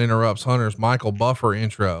 Shawn interrupts Hunter's Michael Buffer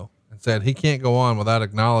intro and said he can't go on without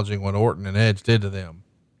acknowledging what Orton and Edge did to them.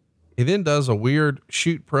 He then does a weird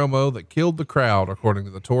shoot promo that killed the crowd, according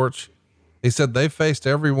to the Torch. He said they faced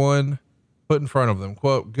everyone put in front of them.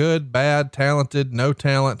 Quote, good, bad, talented, no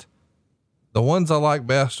talent. The ones I like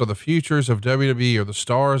best are the futures of WWE or the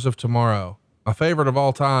stars of tomorrow. My favorite of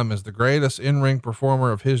all time is the greatest in-ring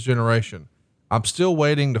performer of his generation. I'm still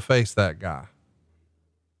waiting to face that guy.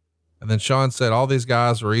 And then Shawn said all these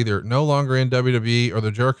guys are either no longer in WWE or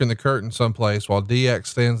they're jerking the curtain someplace while DX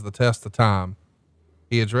stands the test of time.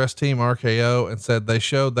 He addressed Team RKO and said they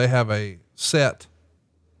showed they have a set,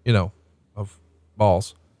 of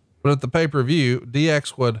balls. But at the pay-per-view,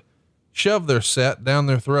 DX would shove their set down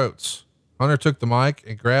their throats. Hunter took the mic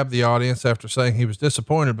and grabbed the audience after saying he was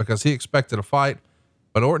disappointed because he expected a fight,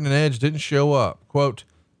 but Orton and Edge didn't show up. Quote,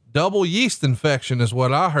 double yeast infection is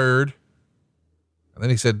what I heard. And then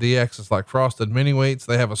he said DX is like frosted mini wheats.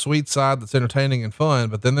 They have a sweet side that's entertaining and fun,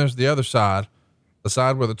 but then there's the other side, the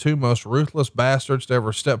side where the two most ruthless bastards to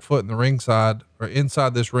ever step foot in the ringside or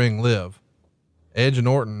inside this ring live. Edge and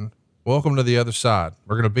Orton, welcome to the other side.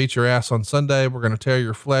 We're going to beat your ass on Sunday. We're going to tear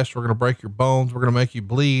your flesh. We're going to break your bones. We're going to make you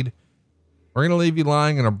bleed. We're going to leave you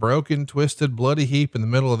lying in a broken, twisted, bloody heap in the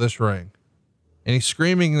middle of this ring. And he's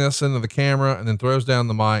screaming this into the camera and then throws down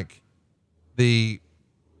the mic. The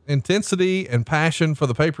intensity and passion for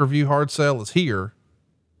the pay-per-view hard sell is here,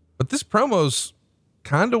 but this promo's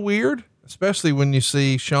kind of weird, especially when you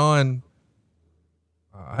see Sean.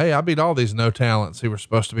 Hey, I beat all these no talents who were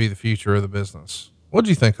supposed to be the future of the business. What'd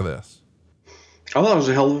you think of this? I thought it was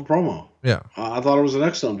a hell of a promo. Yeah. I thought it was an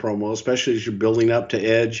excellent promo, especially as you're building up to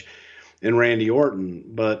Edge and Randy Orton,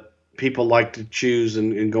 but people like to choose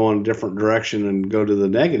and go in a different direction and go to the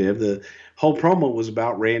negative. The whole promo was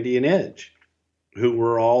about Randy and Edge, who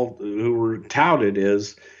were touted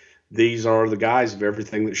as these are the guys of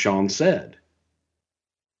everything that Sean said.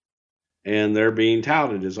 And they're being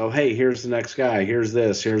touted as, oh, hey, here's the next guy, here's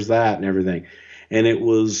this, here's that, and everything. And it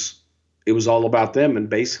was all about them and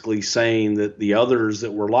basically saying that the others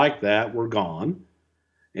that were like that were gone.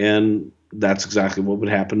 And that's exactly what would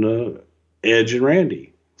happen to Edge and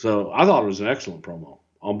Randy. So I thought it was an excellent promo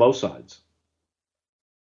on both sides.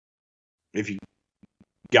 If you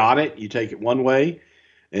got it, you take it one way.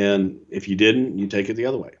 And if you didn't, you take it the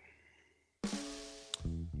other way.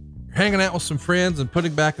 You're hanging out with some friends and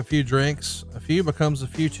putting back a few drinks. A few becomes a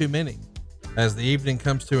few too many. As the evening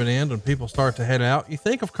comes to an end and people start to head out, you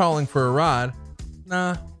think of calling for a ride.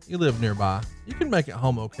 Nah, you live nearby. You can make it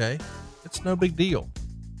home okay. It's no big deal.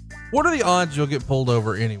 What are the odds you'll get pulled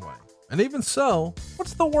over anyway? And even so,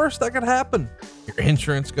 what's the worst that could happen? Your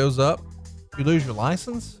insurance goes up. You lose your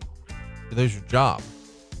license. You lose your job.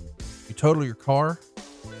 You total your car.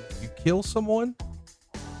 You kill someone.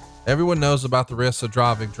 Everyone knows about the risks of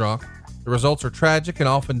driving drunk. The results are tragic and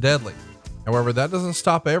often deadly. However, that doesn't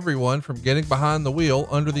stop everyone from getting behind the wheel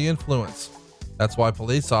under the influence. That's why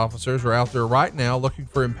police officers are out there right now looking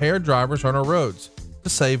for impaired drivers on our roads to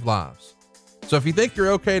save lives. So if you think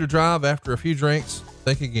you're okay to drive after a few drinks,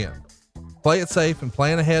 think again. Play it safe and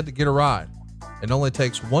plan ahead to get a ride. It only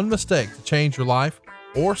takes one mistake to change your life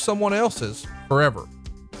or someone else's forever.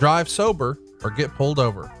 Drive sober or get pulled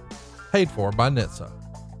over. Paid for by NHTSA.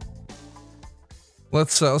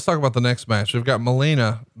 Let's talk about the next match. We've got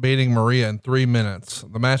Melina beating Maria in 3 minutes.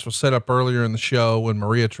 The match was set up earlier in the show when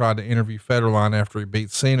Maria tried to interview FEDERLINE after he beat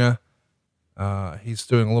Cena. He's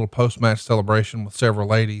doing a little post-match celebration with several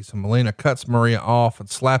ladies, and Melina cuts Maria off and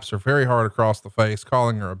slaps her very hard across the face,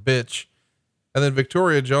 calling her a bitch. And then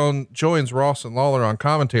Victoria joins Ross and Lawler on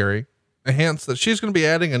commentary and hints that she's going to be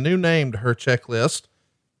adding a new name to her checklist.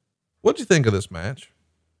 What'd you think of this match?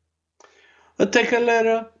 Take a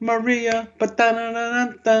letter, Maria,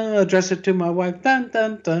 address it to my wife,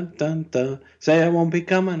 say I won't be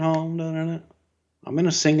coming home. I'm in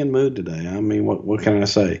a singing mood today. I mean, what can I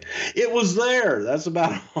say? It was there. That's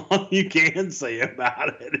about all you can say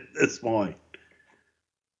about it at this point.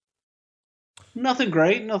 Nothing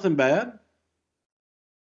great, nothing bad.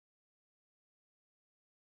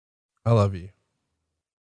 I love you.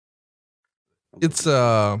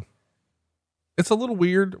 It's a little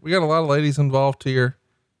weird. We got a lot of ladies involved here.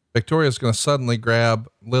 Victoria's going to suddenly grab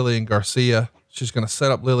Lillian Garcia. She's going to set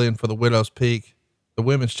up Lillian for the Widow's Peak. The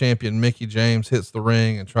women's champion, Mickie James, hits the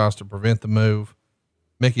ring and tries to prevent the move.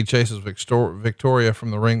 Mickie chases Victoria from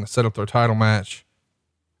the ring to set up their title match.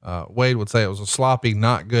 Wade would say it was a sloppy,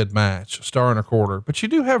 not good match, a star and a quarter, but you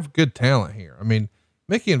do have good talent here. I mean,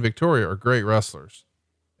 Mickie and Victoria are great wrestlers.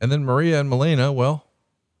 And then Maria and Melina, well,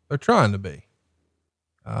 they're trying to be.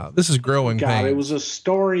 This is growing pain. It was a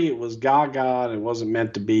story. It was gaga. And it wasn't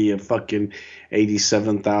meant to be a fucking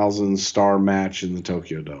 87,000 star match in the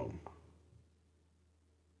Tokyo Dome.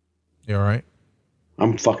 You all right?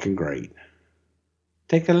 I'm fucking great.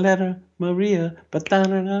 Take a letter, Maria,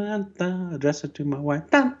 address it to my wife.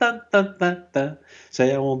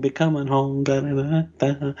 Say I won't be coming home.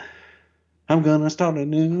 I'm gonna start a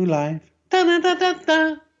new life.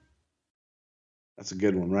 That's a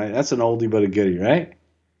good one, right? That's an oldie but a goodie, right?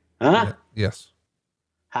 Huh? Yeah, yes.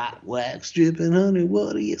 Hot wax dripping, honey.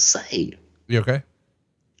 What do you say? You okay?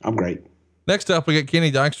 I'm great. Next up, we get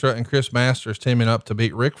Kenny Dykstra and Chris Masters teaming up to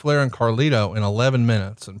beat Ric Flair and Carlito in 11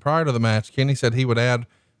 minutes. And prior to the match, Kenny said he would add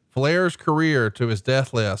Flair's career to his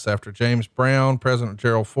death list after James Brown, President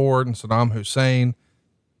Gerald Ford, and Saddam Hussein.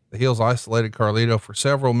 The heels isolated Carlito for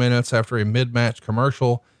several minutes after a mid-match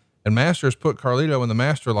commercial, and Masters put Carlito in the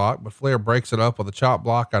master lock, but Flair breaks it up with a chop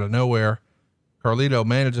block out of nowhere. Carlito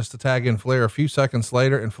manages to tag in Flair a few seconds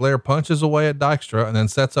later, and Flair punches away at Dykstra and then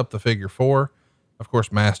sets up the figure four. Of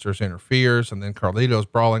course, Masters interferes, and then Carlito's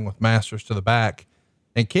brawling with Masters to the back,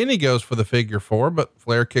 and Kenny goes for the figure four, but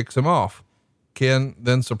Flair kicks him off. Ken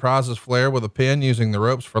then surprises Flair with a pin using the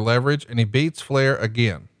ropes for leverage, and he beats Flair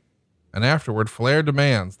again. And afterward, Flair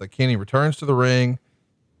demands that Kenny returns to the ring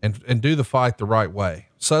and do the fight the right way.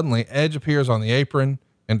 Suddenly, Edge appears on the apron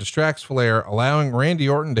and distracts Flair, allowing Randy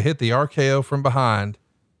Orton to hit the RKO from behind.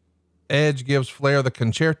 Edge gives Flair the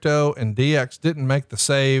concerto, and DX didn't make the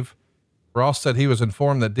save. Ross said he was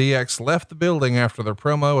informed that DX left the building after their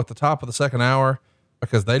promo at the top of the second hour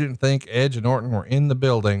because they didn't think Edge and Orton were in the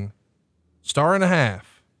building. 1.5 stars.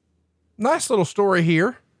 Nice little story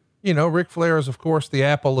here. You know, Ric Flair is, of course, the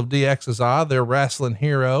apple of DX's eye, their wrestling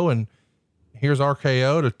hero, and here's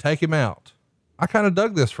RKO to take him out. I kind of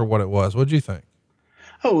dug this for what it was. What'd you think?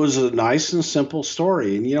 Oh, it was a nice and simple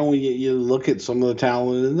story. And, you know, when you look at some of the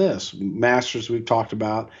talent in this, Masters we've talked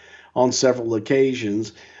about on several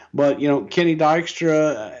occasions, but, you know, Kenny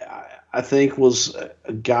Dykstra, I think, was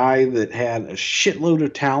a guy that had a shitload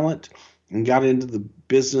of talent and got into the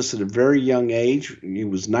business at a very young age. He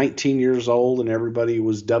was 19 years old and everybody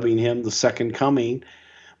was dubbing him the second coming,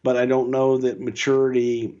 but I don't know that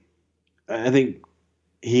maturity, I think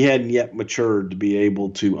he hadn't yet matured to be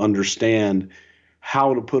able to understand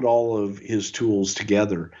how to put all of his tools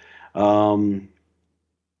together. And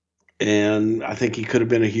I think he could have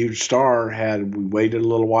been a huge star had we waited a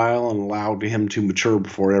little while and allowed him to mature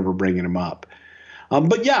before ever bringing him up.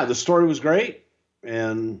 But yeah, the story was great.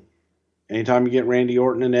 And anytime you get Randy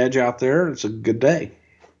Orton and Edge out there, it's a good day.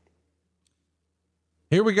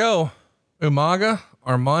 Here we go. Umaga,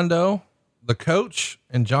 Armando, the coach,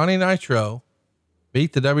 and Johnny Nitro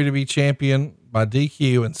beat the WWE champion by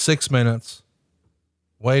DQ in 6 minutes.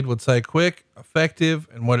 Wade would say quick, effective,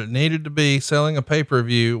 and what it needed to be, selling a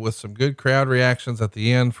pay-per-view with some good crowd reactions at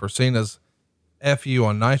the end for Cena's FU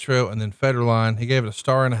on Nitro and then FEDERLINE. He gave it 1.5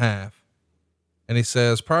 stars. And he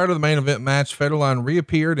says, prior to the main event match, FEDERLINE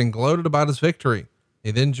reappeared and gloated about his victory.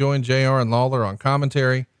 He then joined JR and Lawler on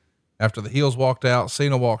commentary. After the heels walked out,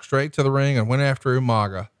 Cena walked straight to the ring and went after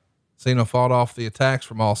Umaga. Cena fought off the attacks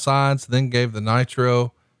from all sides, then gave the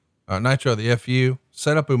Nitro the FU,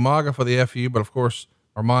 set up Umaga for the FU, but of course,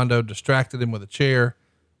 Armando distracted him with a chair.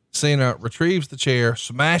 Cena retrieves the chair,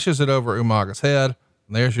 smashes it over Umaga's head,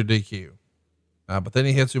 and there's your DQ. But then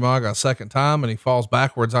he hits Umaga a second time and he falls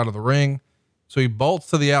backwards out of the ring. So he bolts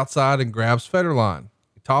to the outside and grabs FEDERLINE.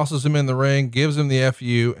 He tosses him in the ring, gives him the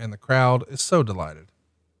FU, and the crowd is so delighted.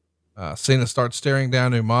 Cena starts staring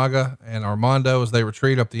down Umaga and Armando as they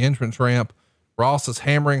retreat up the entrance ramp. Ross is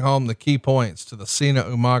hammering home the key points to the Cena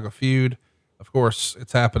Umaga feud. Of course,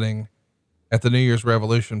 it's happening at the New Year's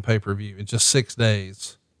Revolution pay-per-view in just 6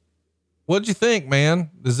 days. What'd you think, man?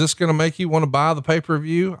 Is this going to make you want to buy the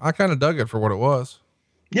pay-per-view? I kind of dug it for what it was.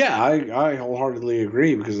 Yeah, I wholeheartedly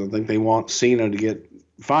agree because I think they want Cena to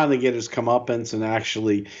finally get his comeuppance and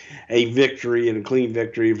actually a victory and a clean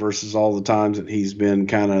victory versus all the times that he's been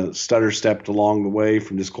kind of stutter-stepped along the way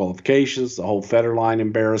from disqualifications, the whole FEDERLINE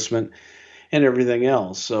embarrassment and everything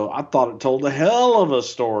else. So I thought it told a hell of a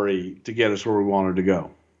story to get us where we wanted to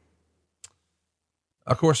go.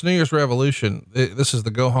 Of course, New Year's Revolution, this is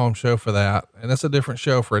the go home show for that. And it's a different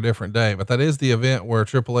show for a different day, but that is the event where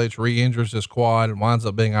Triple H re-injures his quad and winds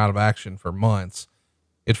up being out of action for months.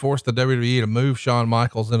 It forced the WWE to move Shawn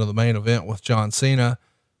Michaels into the main event with John Cena.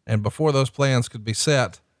 And before those plans could be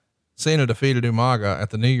set, Cena defeated Umaga at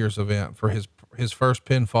the New Year's event for his first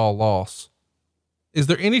pinfall loss. Is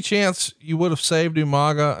there any chance you would have saved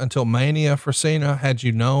Umaga until Mania for Cena had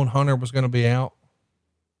you known Hunter was going to be out?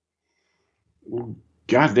 Well,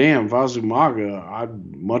 goddamn, if I was Umaga,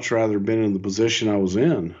 I'd much rather been in the position I was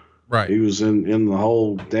in. Right. He was in the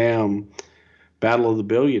whole damn Battle of the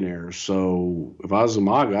Billionaires. So if I was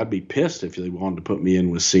Umaga, I'd be pissed if they wanted to put me in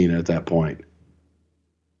with Cena at that point.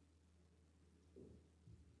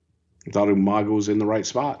 I thought Umaga was in the right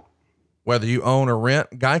spot. Whether you own or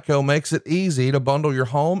rent, Geico makes it easy to bundle your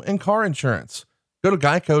home and car insurance. Go to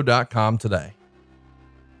geico.com today.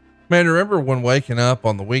 Man, remember when waking up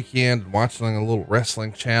on the weekend and watching a little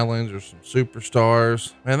wrestling challenge or some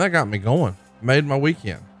superstars? Man, that got me going. Made my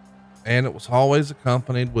weekend. And it was always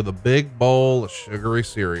accompanied with a big bowl of sugary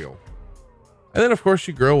cereal. And then of course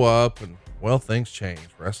you grow up and, well, things change.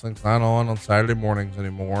 Wrestling's not on Saturday mornings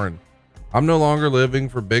anymore. And I'm no longer living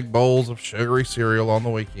for big bowls of sugary cereal on the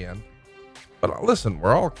weekend. But listen,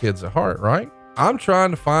 we're all kids at heart, right? I'm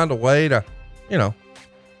trying to find a way to,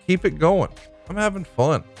 keep it going. I'm having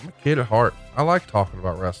fun. I'm a kid at heart. I like talking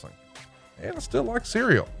about wrestling and I still like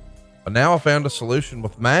cereal, but now I found a solution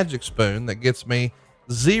with Magic Spoon that gets me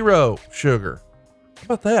 0 sugar. How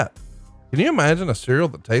about that? Can you imagine a cereal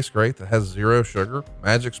that tastes great that has 0 sugar?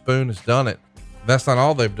 Magic Spoon has done it. That's not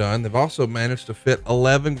all they've done. They've also managed to fit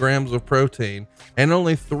 11 grams of protein and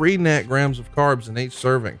only 3 net grams of carbs in each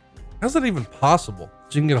serving. How's that even possible?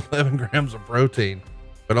 You can get 11 grams of protein,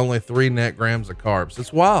 but only 3 net grams of carbs.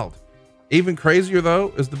 It's wild. Even crazier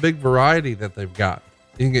though is the big variety that they've got.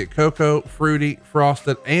 You can get cocoa, fruity,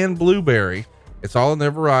 frosted, and blueberry. It's all in their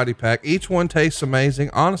variety pack. Each one tastes amazing.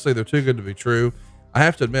 Honestly, they're too good to be true. I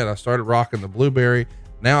have to admit, I started rocking the blueberry.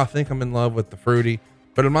 Now I think I'm in love with the fruity,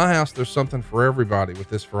 but in my house, there's something for everybody with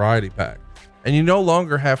this variety pack. And you no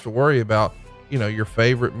longer have to worry about, your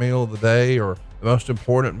favorite meal of the day or the most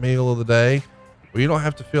important meal of the day. Well, you don't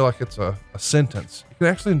have to feel like it's a sentence. You can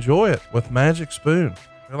actually enjoy it with Magic Spoon.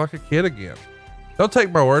 You're like a kid again. Don't take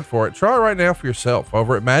my word for it. Try it right now for yourself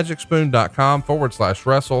over at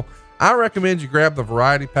magicspoon.com/wrestle. I recommend you grab the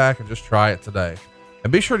variety pack and just try it today.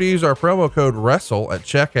 And be sure to use our promo code WRESTLE at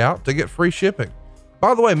checkout to get free shipping.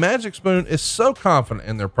 By the way, Magic Spoon is so confident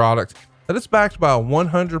in their product that it's backed by a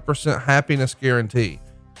 100% happiness guarantee.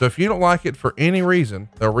 So if you don't like it for any reason,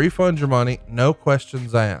 they'll refund your money, no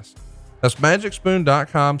questions asked. That's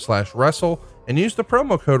magicspoon.com/wrestle and use the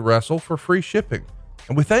promo code WRESTLE for free shipping.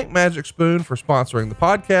 And we thank Magic Spoon for sponsoring the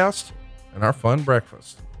podcast and our fun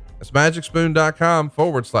breakfast. That's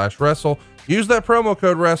magicspoon.com/wrestle. Use that promo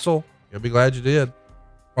code WRESTLE. You'll be glad you did.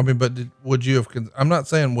 I mean, but would you have, I'm not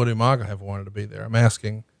saying would Umaga have wanted to be there. I'm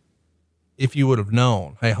asking if you would have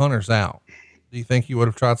known, hey, Hunter's out. Do you think you would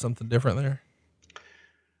have tried something different there?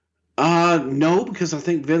 No, because I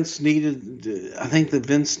think Vince needed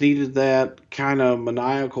that kind of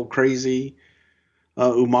maniacal, crazy,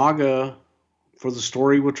 Umaga for the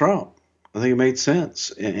story with Trump. I think it made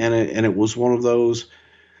sense. And it was one of those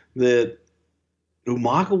that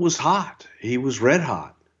Umaga was hot. He was red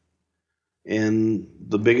hot. And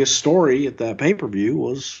the biggest story at that pay-per-view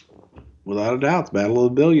was, without a doubt, the Battle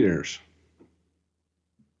of the Billionaires.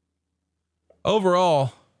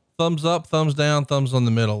 Overall, thumbs up, thumbs down, thumbs on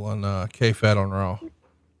the middle on K-Fed on Raw.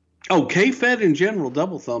 Oh, K-Fed in general,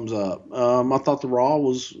 double thumbs up. I thought the Raw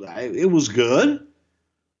was good.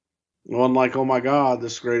 It wasn't like, oh my God,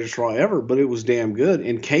 this is the greatest Raw ever, but it was damn good.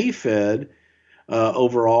 And K-Fed,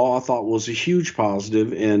 overall, I thought was a huge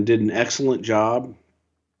positive and did an excellent job.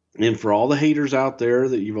 And for all the haters out there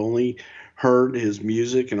that you've only heard his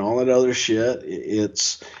music and all that other shit,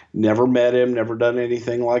 it's never met him, never done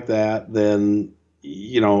anything like that, then,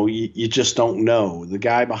 you just don't know the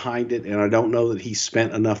guy behind it. And I don't know that he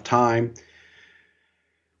spent enough time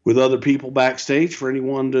with other people backstage for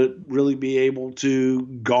anyone to really be able to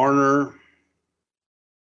garner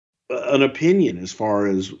an opinion as far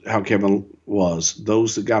as how Kevin was.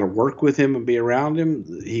 Those that got to work with him and be around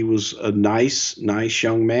him, he was a nice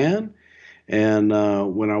young man. And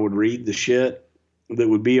when I would read the shit that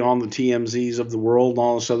would be on the TMZs of the world and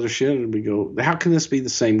all this other shit, and we go, how can this be the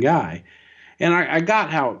same guy? And I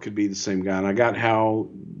got how it could be the same guy, and I got how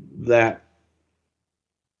that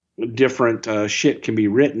different shit can be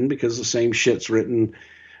written, because the same shit's written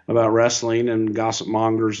about wrestling and gossip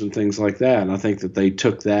mongers and things like that. And I think that they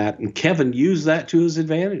took that, and Kevin used that to his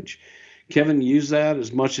advantage. Kevin used that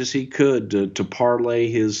as much as he could to parlay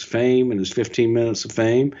his fame and his 15 minutes of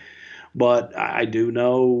fame. But I do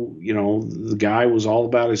know, the guy was all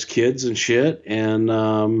about his kids and shit.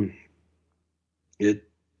 And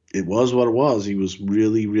it was what it was. He was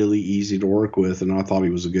really, really easy to work with, and I thought he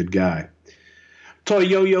was a good guy. Toy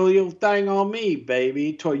yo thing on me,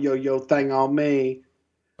 baby. Toy yo thing on me.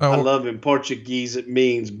 I love in Portuguese, it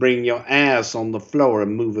means bring your ass on the floor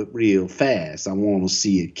and move it real fast. I want to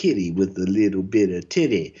see a kitty with a little bit of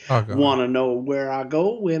titty. Want to know where I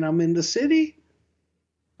go when I'm in the city?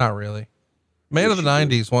 Not really. Man of the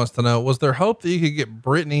 90s wants to know, was there hope that you could get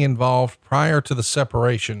Brittany involved prior to the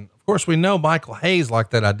separation? Of course, we know Michael Hayes liked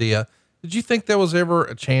that idea. Did you think there was ever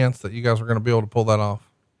a chance that you guys were going to be able to pull that off?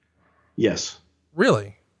 Yes.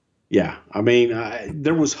 Really? Yeah. I mean,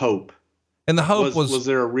 there was hope. And the hope was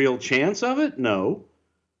there a real chance of it? No,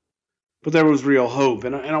 but there was real hope.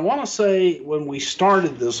 And I want to say when we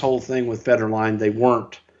started this whole thing with FEDERLINE, they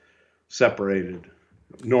weren't separated,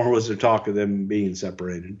 nor was there talk of them being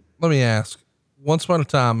separated. Let me ask, once upon a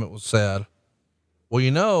time it was said,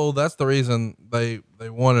 well, that's the reason they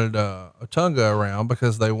wanted Otunga around,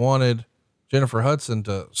 because they wanted Jennifer Hudson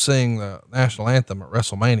to sing the national anthem at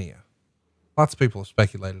WrestleMania. Lots of people have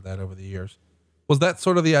speculated that over the years. Was that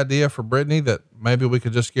sort of the idea for Brittany, that maybe we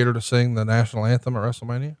could just get her to sing the national anthem at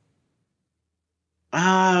WrestleMania?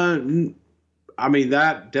 I mean,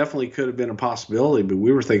 that definitely could have been a possibility, but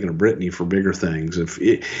we were thinking of Brittany for bigger things.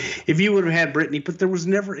 If you would have had Brittany, but there was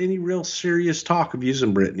never any real serious talk of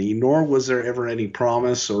using Brittany, nor was there ever any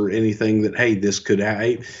promise or anything that, hey, this could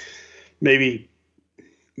maybe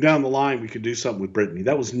down the line we could do something with Brittany.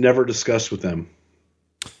 That was never discussed with them.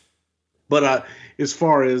 But as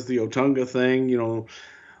far as the Otunga thing,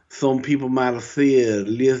 some people might have said,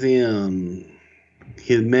 listen,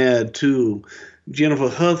 He's married to Jennifer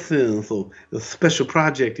Hudson, so a special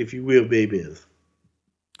project, if you will, babies.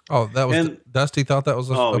 Oh, that was And Dusty thought that was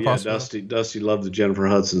a oh yeah, possibility. Dusty loved the Jennifer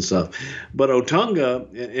Hudson stuff, but Otunga,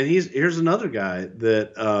 and here's another guy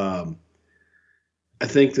that I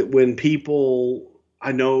think that when people,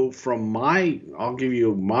 I know from I'll give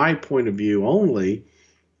you my point of view only,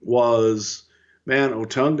 was, man,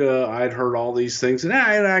 Otunga, I'd heard all these things, and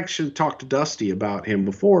I had actually talked to Dusty about him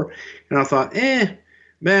before, and I thought,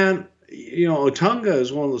 man, Otunga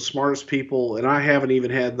is one of the smartest people, and I haven't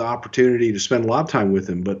even had the opportunity to spend a lot of time with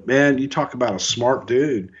him, but man, you talk about a smart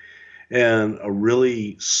dude and a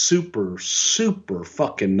really super, super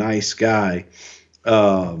fucking nice guy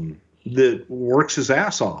that works his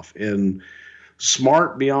ass off and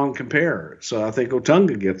smart beyond compare. So I think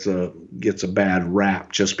Otunga gets a bad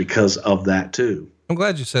rap just because of that too. I'm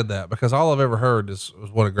glad you said that, because all I've ever heard was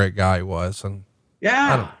what a great guy he was. And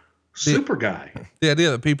yeah, super guy. The idea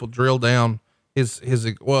that people drill down his,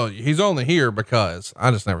 well, he's only here because, I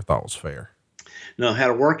just never thought it was fair. No, had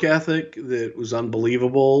a work ethic that was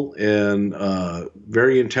unbelievable, and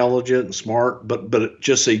very intelligent and smart, but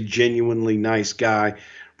just a genuinely nice guy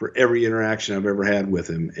for every interaction I've ever had with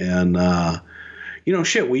him. And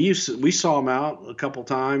shit, we saw him out a couple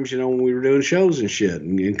times, when we were doing shows and shit,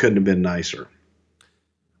 and couldn't have been nicer.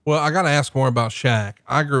 Well, I got to ask more about Shaq.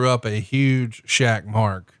 I grew up a huge Shaq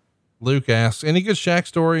mark. Luke asks, any good Shaq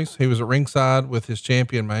stories? He was at ringside with his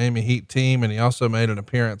champion Miami Heat team, and he also made an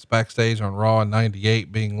appearance backstage on Raw in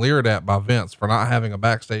 '98, being leered at by Vince for not having a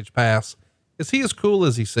backstage pass. Is he as cool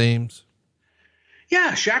as he seems?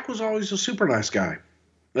 Yeah, Shaq was always a super nice guy.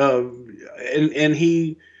 And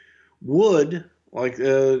he would, like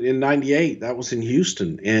in '98, that was in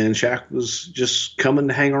Houston, and Shaq was just coming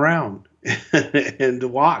to hang around and to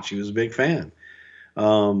watch. He was a big fan.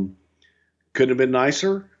 Couldn't have been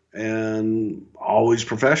nicer. And always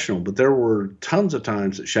professional, but there were tons of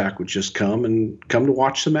times that Shaq would just come to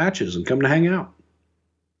watch the matches and come to hang out.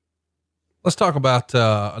 Let's talk about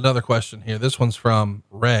another question here. This one's from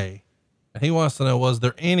Ray, and he wants to know, was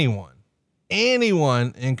there anyone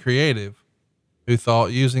in creative who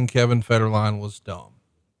thought using Kevin Federline was dumb?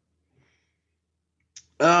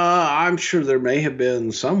 I'm sure there may have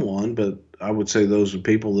been someone, but I would say those are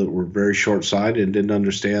people that were very short-sighted and didn't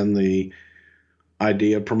understand the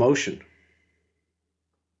idea of promotion.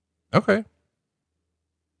 Okay.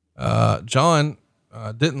 John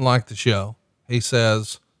didn't like the show. He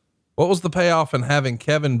says, what was the payoff in having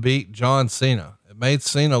Kevin beat John Cena? It made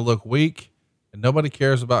Cena look weak, and nobody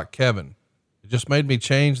cares about Kevin. It just made me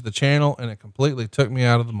change the channel, and it completely took me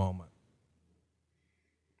out of the moment.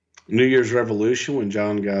 New Year's Revolution, when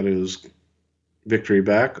John got his victory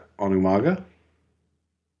back on Umaga,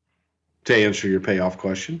 to answer your payoff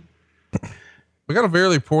question. We got a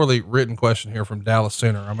very poorly written question here from Dallas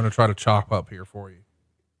Center. I'm going to try to chop up here for you.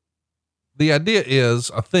 The idea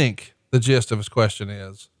is, I think the gist of his question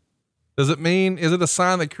is it a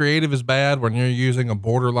sign that creative is bad when you're using a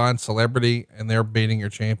borderline celebrity and they're beating your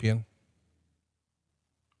champion?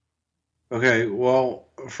 Okay. Well,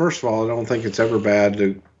 first of all, I don't think it's ever bad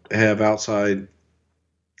to have outside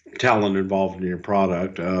talent involved in your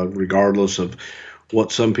product, regardless of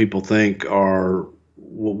what some people think are,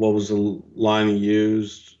 what was the line he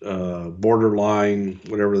used? Borderline,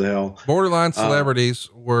 whatever the hell. Borderline celebrities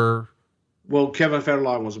were. Well, Kevin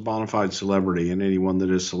Federline was a bona fide celebrity, and anyone that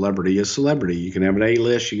is celebrity is celebrity. You can have an A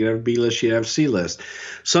list, you can have a B list, you can have a C list.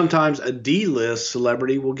 Sometimes a D list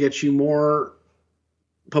celebrity will get you more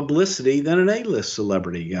publicity than an A list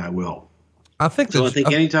celebrity guy will. I think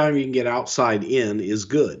anytime you can get outside in is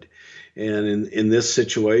good. And in this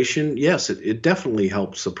situation, yes, it definitely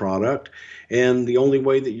helps the product. And the only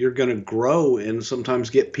way that you're going to grow and sometimes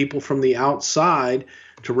get people from the outside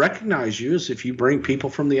to recognize you is if you bring people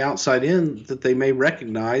from the outside in that they may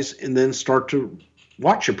recognize and then start to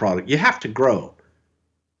watch your product. You have to grow.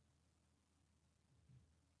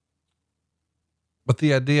 But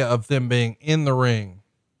the idea of them being in the ring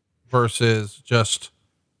versus just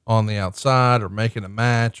on the outside or making a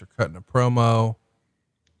match or cutting a promo,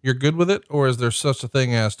 you're good with it? Or is there such a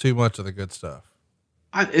thing as too much of the good stuff?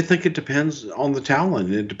 I think it depends on the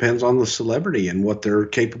talent. It depends on the celebrity and what they're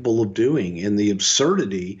capable of doing. And the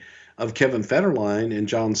absurdity of Kevin Federline and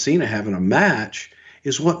John Cena having a match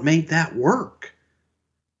is what made that work.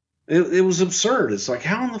 It was absurd. It's like,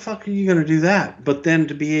 how in the fuck are you going to do that? But then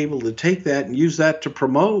to be able to take that and use that to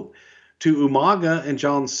promote to Umaga and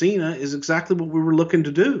John Cena is exactly what we were looking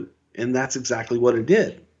to do. And that's exactly what it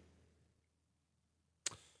did.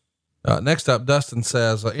 Next up, Dustin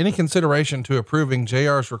says, any consideration to approving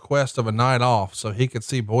JR's request of a night off so he could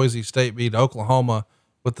see Boise State beat Oklahoma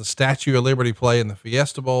with the Statue of Liberty play in the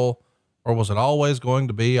Fiesta Bowl, or was it always going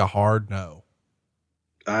to be a hard no?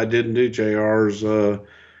 I didn't do JR's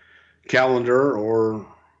calendar, or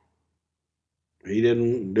he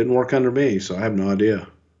didn't work under me, so I have no idea.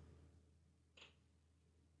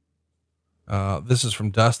 This is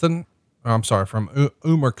from Dustin. I'm sorry, from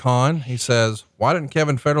Umar Khan. He says, why didn't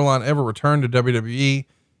Kevin Federline ever return to WWE?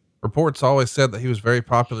 Reports always said that he was very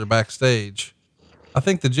popular backstage. I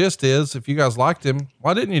think the gist is, if you guys liked him,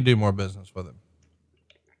 why didn't you do more business with him?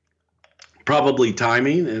 Probably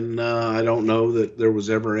timing. And I don't know that there was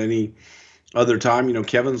ever any other time. You know,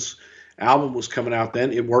 Kevin's album was coming out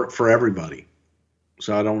then. It worked for everybody.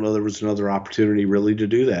 So I don't know there was another opportunity really to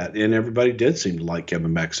do that. And everybody did seem to like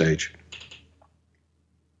Kevin backstage.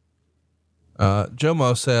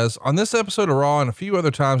 Jomo says, on this episode of Raw and a few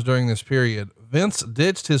other times during this period, Vince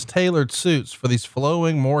ditched his tailored suits for these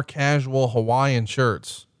flowing, more casual Hawaiian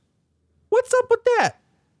shirts. What's up with that?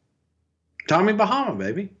 Tommy Bahama,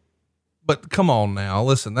 baby. But come on now,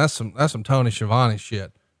 listen, that's some Tony Schiavone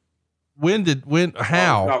shit.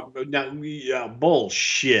 How? No,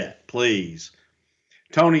 bullshit, please.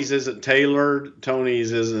 Tony's isn't tailored.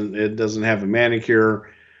 Tony's it doesn't have a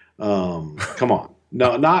manicure. Come on.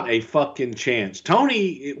 No, not a fucking chance.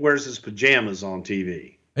 Tony wears his pajamas on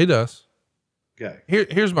TV. He does. Okay.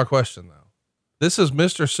 Here's my question though. This is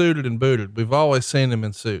Mr. Suited and Booted. We've always seen him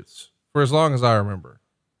in suits for as long as I remember.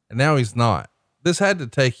 And now he's not. This had to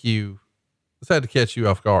catch you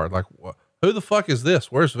off guard. Like, who the fuck is this?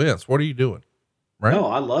 Where's Vince? What are you doing? Right? No,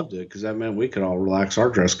 I loved it because that meant we could all relax our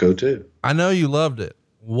dress code too. I know you loved it.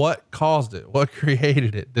 What caused it? What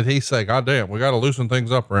created it? Did he say, God damn, we got to loosen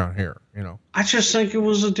things up around here? You know, I just think it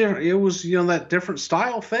was that different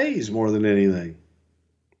style phase more than anything.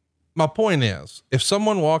 My point is, if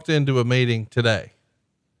someone walked into a meeting today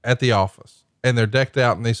at the office and they're decked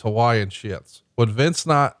out in these Hawaiian shits, would Vince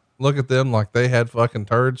not look at them like they had fucking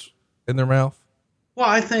turds in their mouth? Well,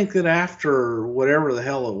 I think that after whatever the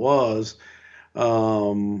hell it was,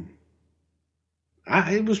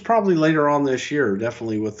 it was probably later on this year,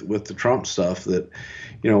 definitely with the Trump stuff, that,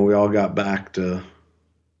 you know, we all got back to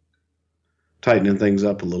tightening things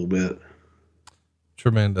up a little bit.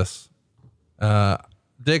 Tremendous.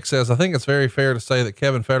 Dick says, I think it's very fair to say that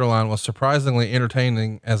Kevin Federline was surprisingly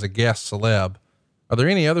entertaining as a guest celeb. Are there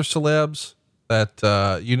any other celebs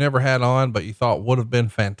that you never had on, but you thought would have been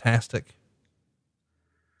fantastic?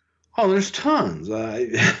 Oh, there's tons.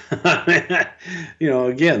 You know,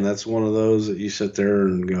 again, that's one of those that you sit there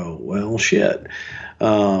and go, well, shit.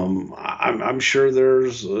 I'm sure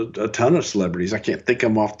there's a ton of celebrities. I can't think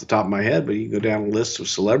of them off the top of my head, but you can go down a list of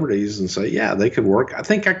celebrities and say, yeah, they could work. I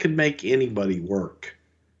think I could make anybody work.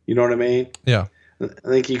 You know what I mean? Yeah. I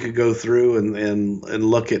think you could go through and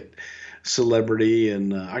look at celebrity,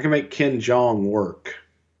 and I can make Ken Jeong work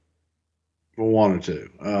if I wanted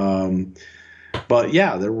to. But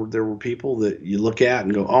yeah, there were people that you look at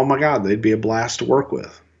and go, oh my God, they'd be a blast to work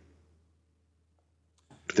with.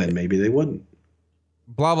 But then maybe they wouldn't.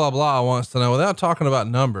 Blah, blah, blah wants to know, without talking about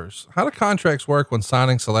numbers, how do contracts work when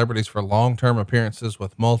signing celebrities for long-term appearances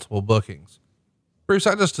with multiple bookings? Bruce,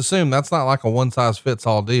 I just assume that's not like a one size fits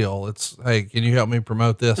all deal. It's, hey, can you help me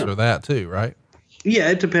promote this or that too? Right? Yeah.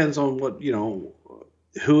 It depends on what, you know,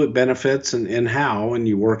 who it benefits and how, and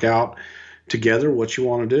you work out together what you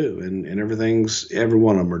want to do, and every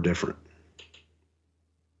one of them are different.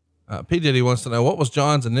 P. Diddy wants to know, what was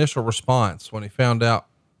John's initial response when he found out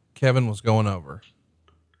Kevin was going over?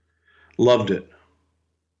 Loved it.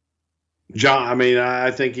 John, I mean,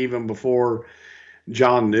 I think even before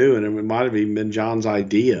John knew, and it might have even been John's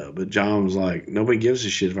idea, but John was like, nobody gives a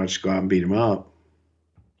shit if I just go out and beat him up.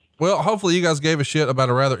 Well, hopefully you guys gave a shit about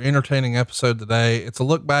a rather entertaining episode today. It's a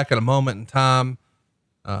look back at a moment in time.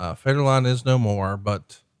 Federline is no more,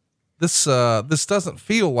 but this doesn't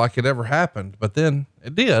feel like it ever happened, but then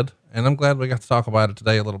it did. And I'm glad we got to talk about it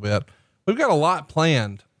today a little bit. We've got a lot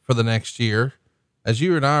planned for the next year. As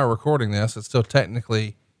you and I are recording this, it's still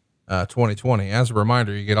technically 2020. As a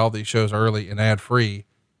reminder, you get all these shows early and ad free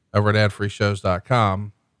over at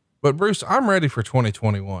adfreeshows.com. But Bruce, I'm ready for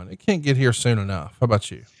 2021. It can't get here soon enough. How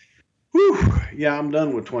about you? Whew. Yeah, I'm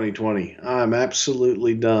done with 2020. I'm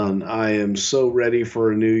absolutely done. I am so ready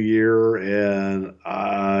for a new year, and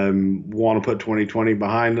I want to put 2020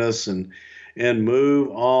 behind us and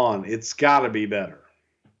move on. It's got to be better.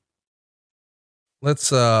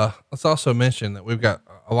 Let's also mention that we've got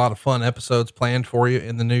a lot of fun episodes planned for you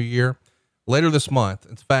in the new year. Later this month,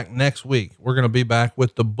 in fact, next week, we're going to be back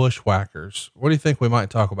with the Bushwhackers. What do you think we might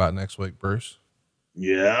talk about next week, Bruce?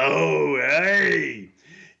 Yo, hey.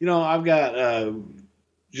 You know, I've got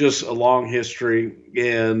just a long history,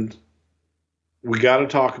 and we got to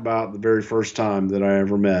talk about the very first time that I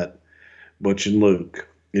ever met Butch and Luke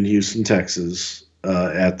in Houston, Texas,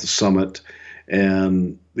 at the summit,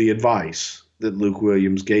 and the advice that Luke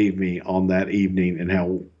Williams gave me on that evening, and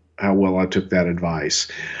how well I took that advice.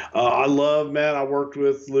 I love, man. I worked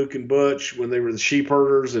with Luke and Butch when they were the sheep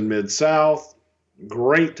herders in Mid-South.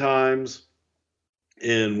 Great times.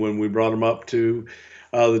 And when we brought them up to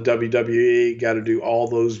the WWE, got to do all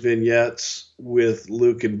those vignettes with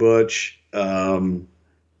Luke and Butch.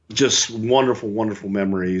 Just wonderful, wonderful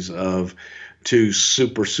memories of two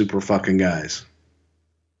super, super fucking guys.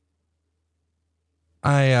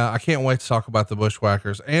 I can't wait to talk about the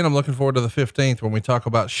Bushwhackers, and I'm looking forward to the 15th when we talk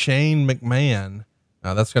about Shane McMahon.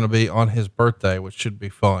 That's going to be on his birthday, which should be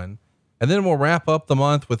fun. And then we'll wrap up the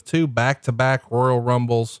month with 2 back-to-back Royal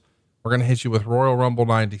Rumbles. We're going to hit you with Royal Rumble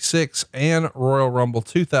 96 and Royal Rumble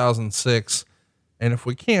 2006. And if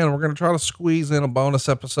we can, we're going to try to squeeze in a bonus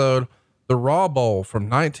episode, the Raw Bowl from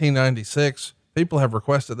 1996. People have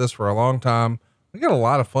requested this for a long time. We got a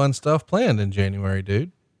lot of fun stuff planned in January,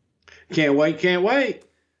 dude. Can't wait. Can't wait.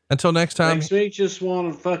 Until next time. Makes me just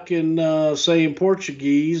want to fucking say in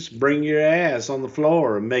Portuguese, bring your ass on the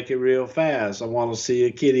floor and make it real fast. I want to see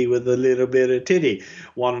a kitty with a little bit of titty.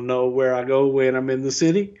 Want to know where I go when I'm in the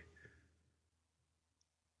city?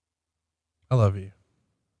 I love you.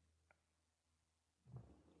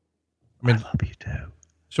 I love you too.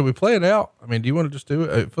 Should we play it out? I mean, do you want to just do it?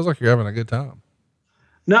 It feels like you're having a good time.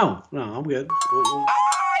 No, I'm good.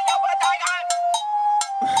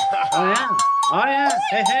 Oh yeah. Oh yeah.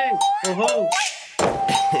 Hey, hey. Oh ho.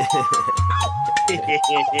 I give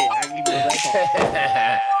you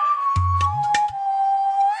that.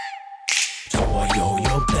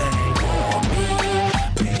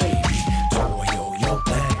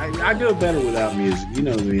 I do it better without music. You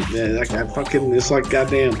know me. I fucking, it's like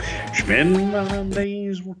goddamn, spend my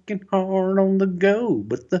days working hard on the go,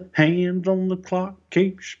 but the hands on the clock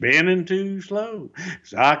keep spinning too slow.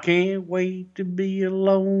 So I can't wait to be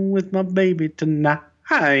alone with my baby tonight.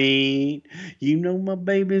 You know my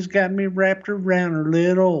baby's got me wrapped around her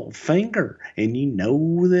little finger, and you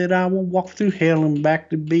know that I will walk through hell and back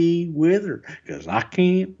to be with her, 'cause I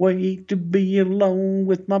can't wait to be alone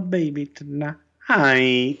with my baby tonight.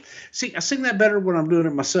 See, I sing that better when I'm doing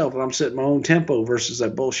it myself and I'm setting my own tempo versus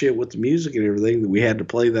that bullshit with the music and everything that we had to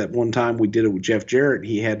play that one time we did it with Jeff Jarrett.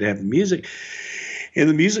 He had to have the music, and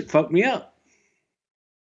the music fucked me up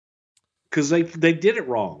because they did it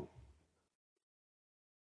wrong.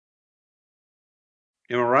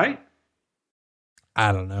 Am I right?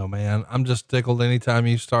 I don't know, man. I'm just tickled anytime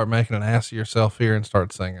you start making an ass of yourself here and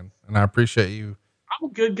start singing. And I appreciate you. I'm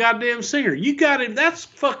a good goddamn singer. You got it. That's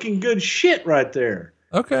fucking good shit right there.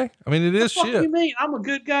 Okay. I mean, it is shit. What do you mean? I'm a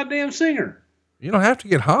good goddamn singer. You don't have to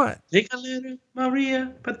get hot. Take a little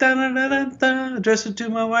Maria, address it to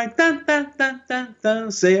my wife,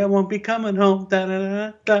 say I won't be coming home,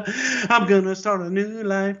 I'm gonna start a new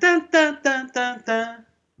life,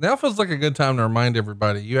 Now feels like a good time to remind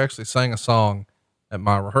everybody you actually sang a song at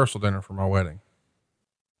my rehearsal dinner for my wedding.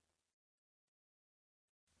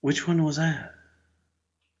 Which one was that?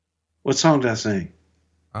 What song did I sing?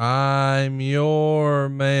 I'm your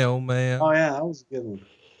mailman. Oh yeah, that was a good one.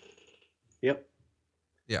 Yep.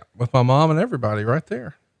 Yeah, with my mom and everybody right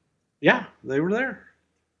there. Yeah, they were there.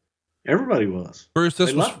 Everybody was. Bruce,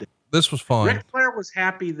 this was fun. Ric Flair was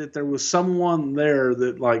happy that there was someone there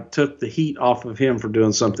that like took the heat off of him for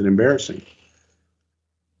doing something embarrassing.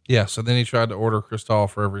 Yeah, so then he tried to order Cristal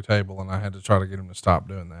for every table, and I had to try to get him to stop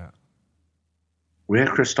doing that. We had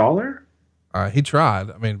Cristal there? He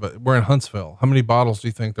tried. I mean, but we're in Huntsville. How many bottles do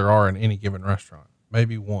you think there are in any given restaurant?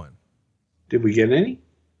 Maybe one. Did we get any?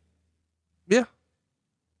 Yeah.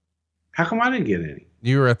 How come I didn't get any?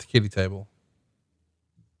 You were at the kiddie table.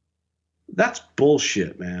 That's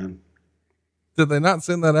bullshit, man. Did they not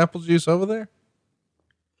send that apple juice over there?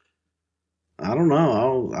 I don't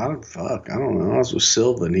know. I don't know. I was with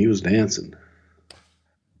Silva and he was dancing.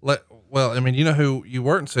 Well, I mean, you know who you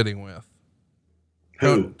weren't sitting with?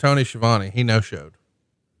 Who? Tony Schiavone. He no-showed.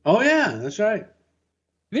 Oh yeah, that's right.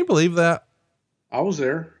 Can you believe that? I was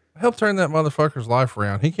there. I helped turn that motherfucker's life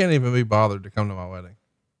around. He can't even be bothered to come to my wedding.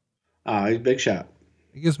 He's a big shot.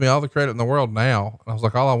 He gives me all the credit in the world now. And I was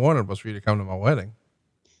like, all I wanted was for you to come to my wedding.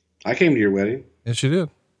 I came to your wedding. Yes, you did.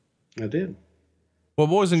 I did. Well,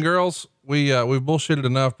 boys and girls, we've bullshitted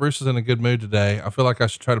enough. Bruce is in a good mood today. I feel like I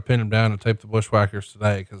should try to pin him down and tape the Bushwhackers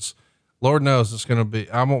today, because Lord knows it's going to be,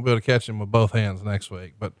 I won't be able to catch him with both hands next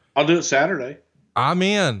week, but I'll do it Saturday. I'm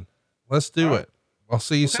in. Let's do it. I'll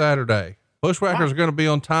see you Saturday. Bushwhackers are going to be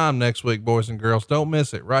on time next week, boys and girls. Don't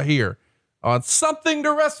miss it right here on Something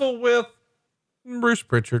to Wrestle With Bruce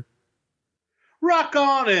Pritchard. Rock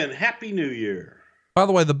on and Happy New Year. By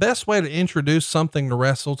the way, the best way to introduce something to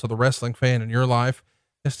wrestle to the wrestling fan in your life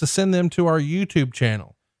is to send them to our YouTube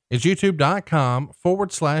channel. It's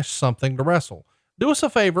youtube.com/something to wrestle. Do us a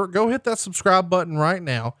favor. Go hit that subscribe button right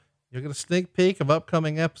now. You'll get a sneak peek of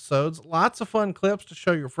upcoming episodes, lots of fun clips to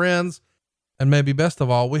show your friends. And maybe best of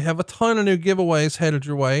all, we have a ton of new giveaways headed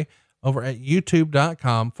your way over at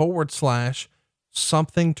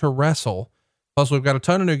youtube.com/something to wrestle. Plus we've got a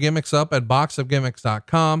ton of new gimmicks up at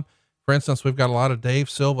boxofgimmicks.com. For instance, we've got a lot of Dave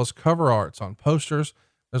Silva's cover arts on posters.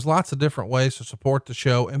 There's lots of different ways to support the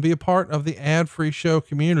show and be a part of the ad-free show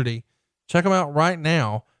community. Check them out right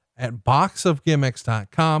now at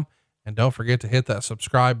boxofgimmicks.com. And don't forget to hit that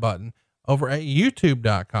subscribe button over at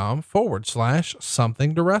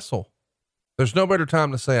youtube.com/something to wrestle. There's no better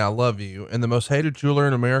time to say I love you, and the most hated jeweler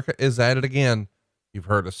in America is at it again. You've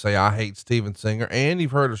heard us say I hate Steven Singer, and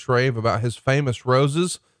you've heard us rave about his famous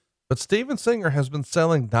roses, but Steven Singer has been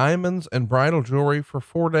selling diamonds and bridal jewelry for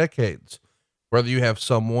 4 decades. Whether you have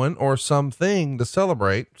someone or something to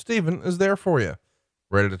celebrate, Steven is there for you.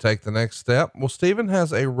 Ready to take the next step? Well, Steven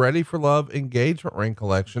has a Ready for Love engagement ring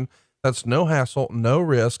collection that's no hassle, no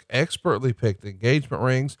risk, expertly picked engagement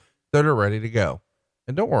rings that are ready to go.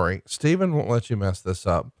 And don't worry, Steven won't let you mess this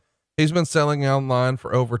up. He's been selling online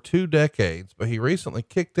for over 2 decades, but he recently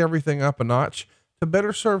kicked everything up a notch to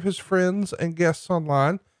better serve his friends and guests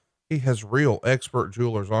online. He has real expert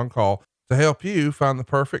jewelers on call to help you find the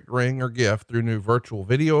perfect ring or gift through new virtual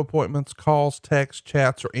video appointments, calls, texts,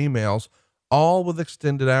 chats, or emails, all with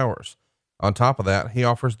extended hours. On top of that, he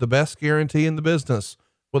offers the best guarantee in the business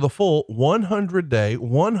with a full 100-day,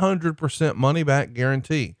 100% money back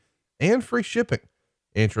guarantee and free shipping.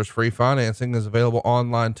 Interest-free financing is available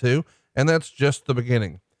online too, and that's just the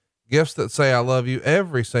beginning. Gifts that say I love you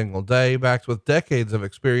every single day, backed with decades of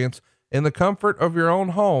experience in the comfort of your own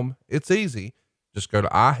home. It's easy. Just go to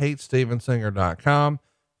IHateStevenSinger.com.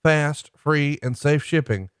 Fast, free, and safe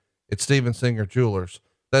shipping. It's Steven Singer Jewelers.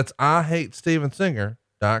 That's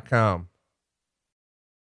IHateStevenSinger.com.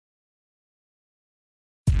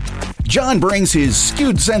 John brings his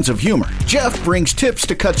skewed sense of humor. Jeff brings tips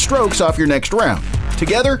to cut strokes off your next round.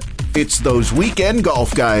 Together, it's those weekend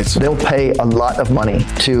golf guys. They'll pay a lot of money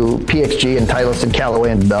to PXG and Titleist and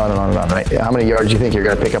Callaway and on and on and on, right? How many yards do you think you're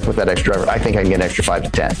going to pick up with that extra driver? I think I can get an extra 5 to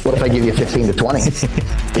 10. What if I give you 15 to 20?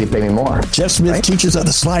 You pay me more. Jeff Smith teaches on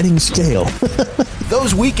the sliding scale.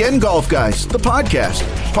 Those Weekend Golf Guys, the podcast,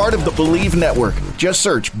 part of the Believe Network. Just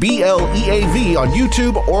search BLEAV on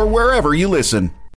YouTube or wherever you listen.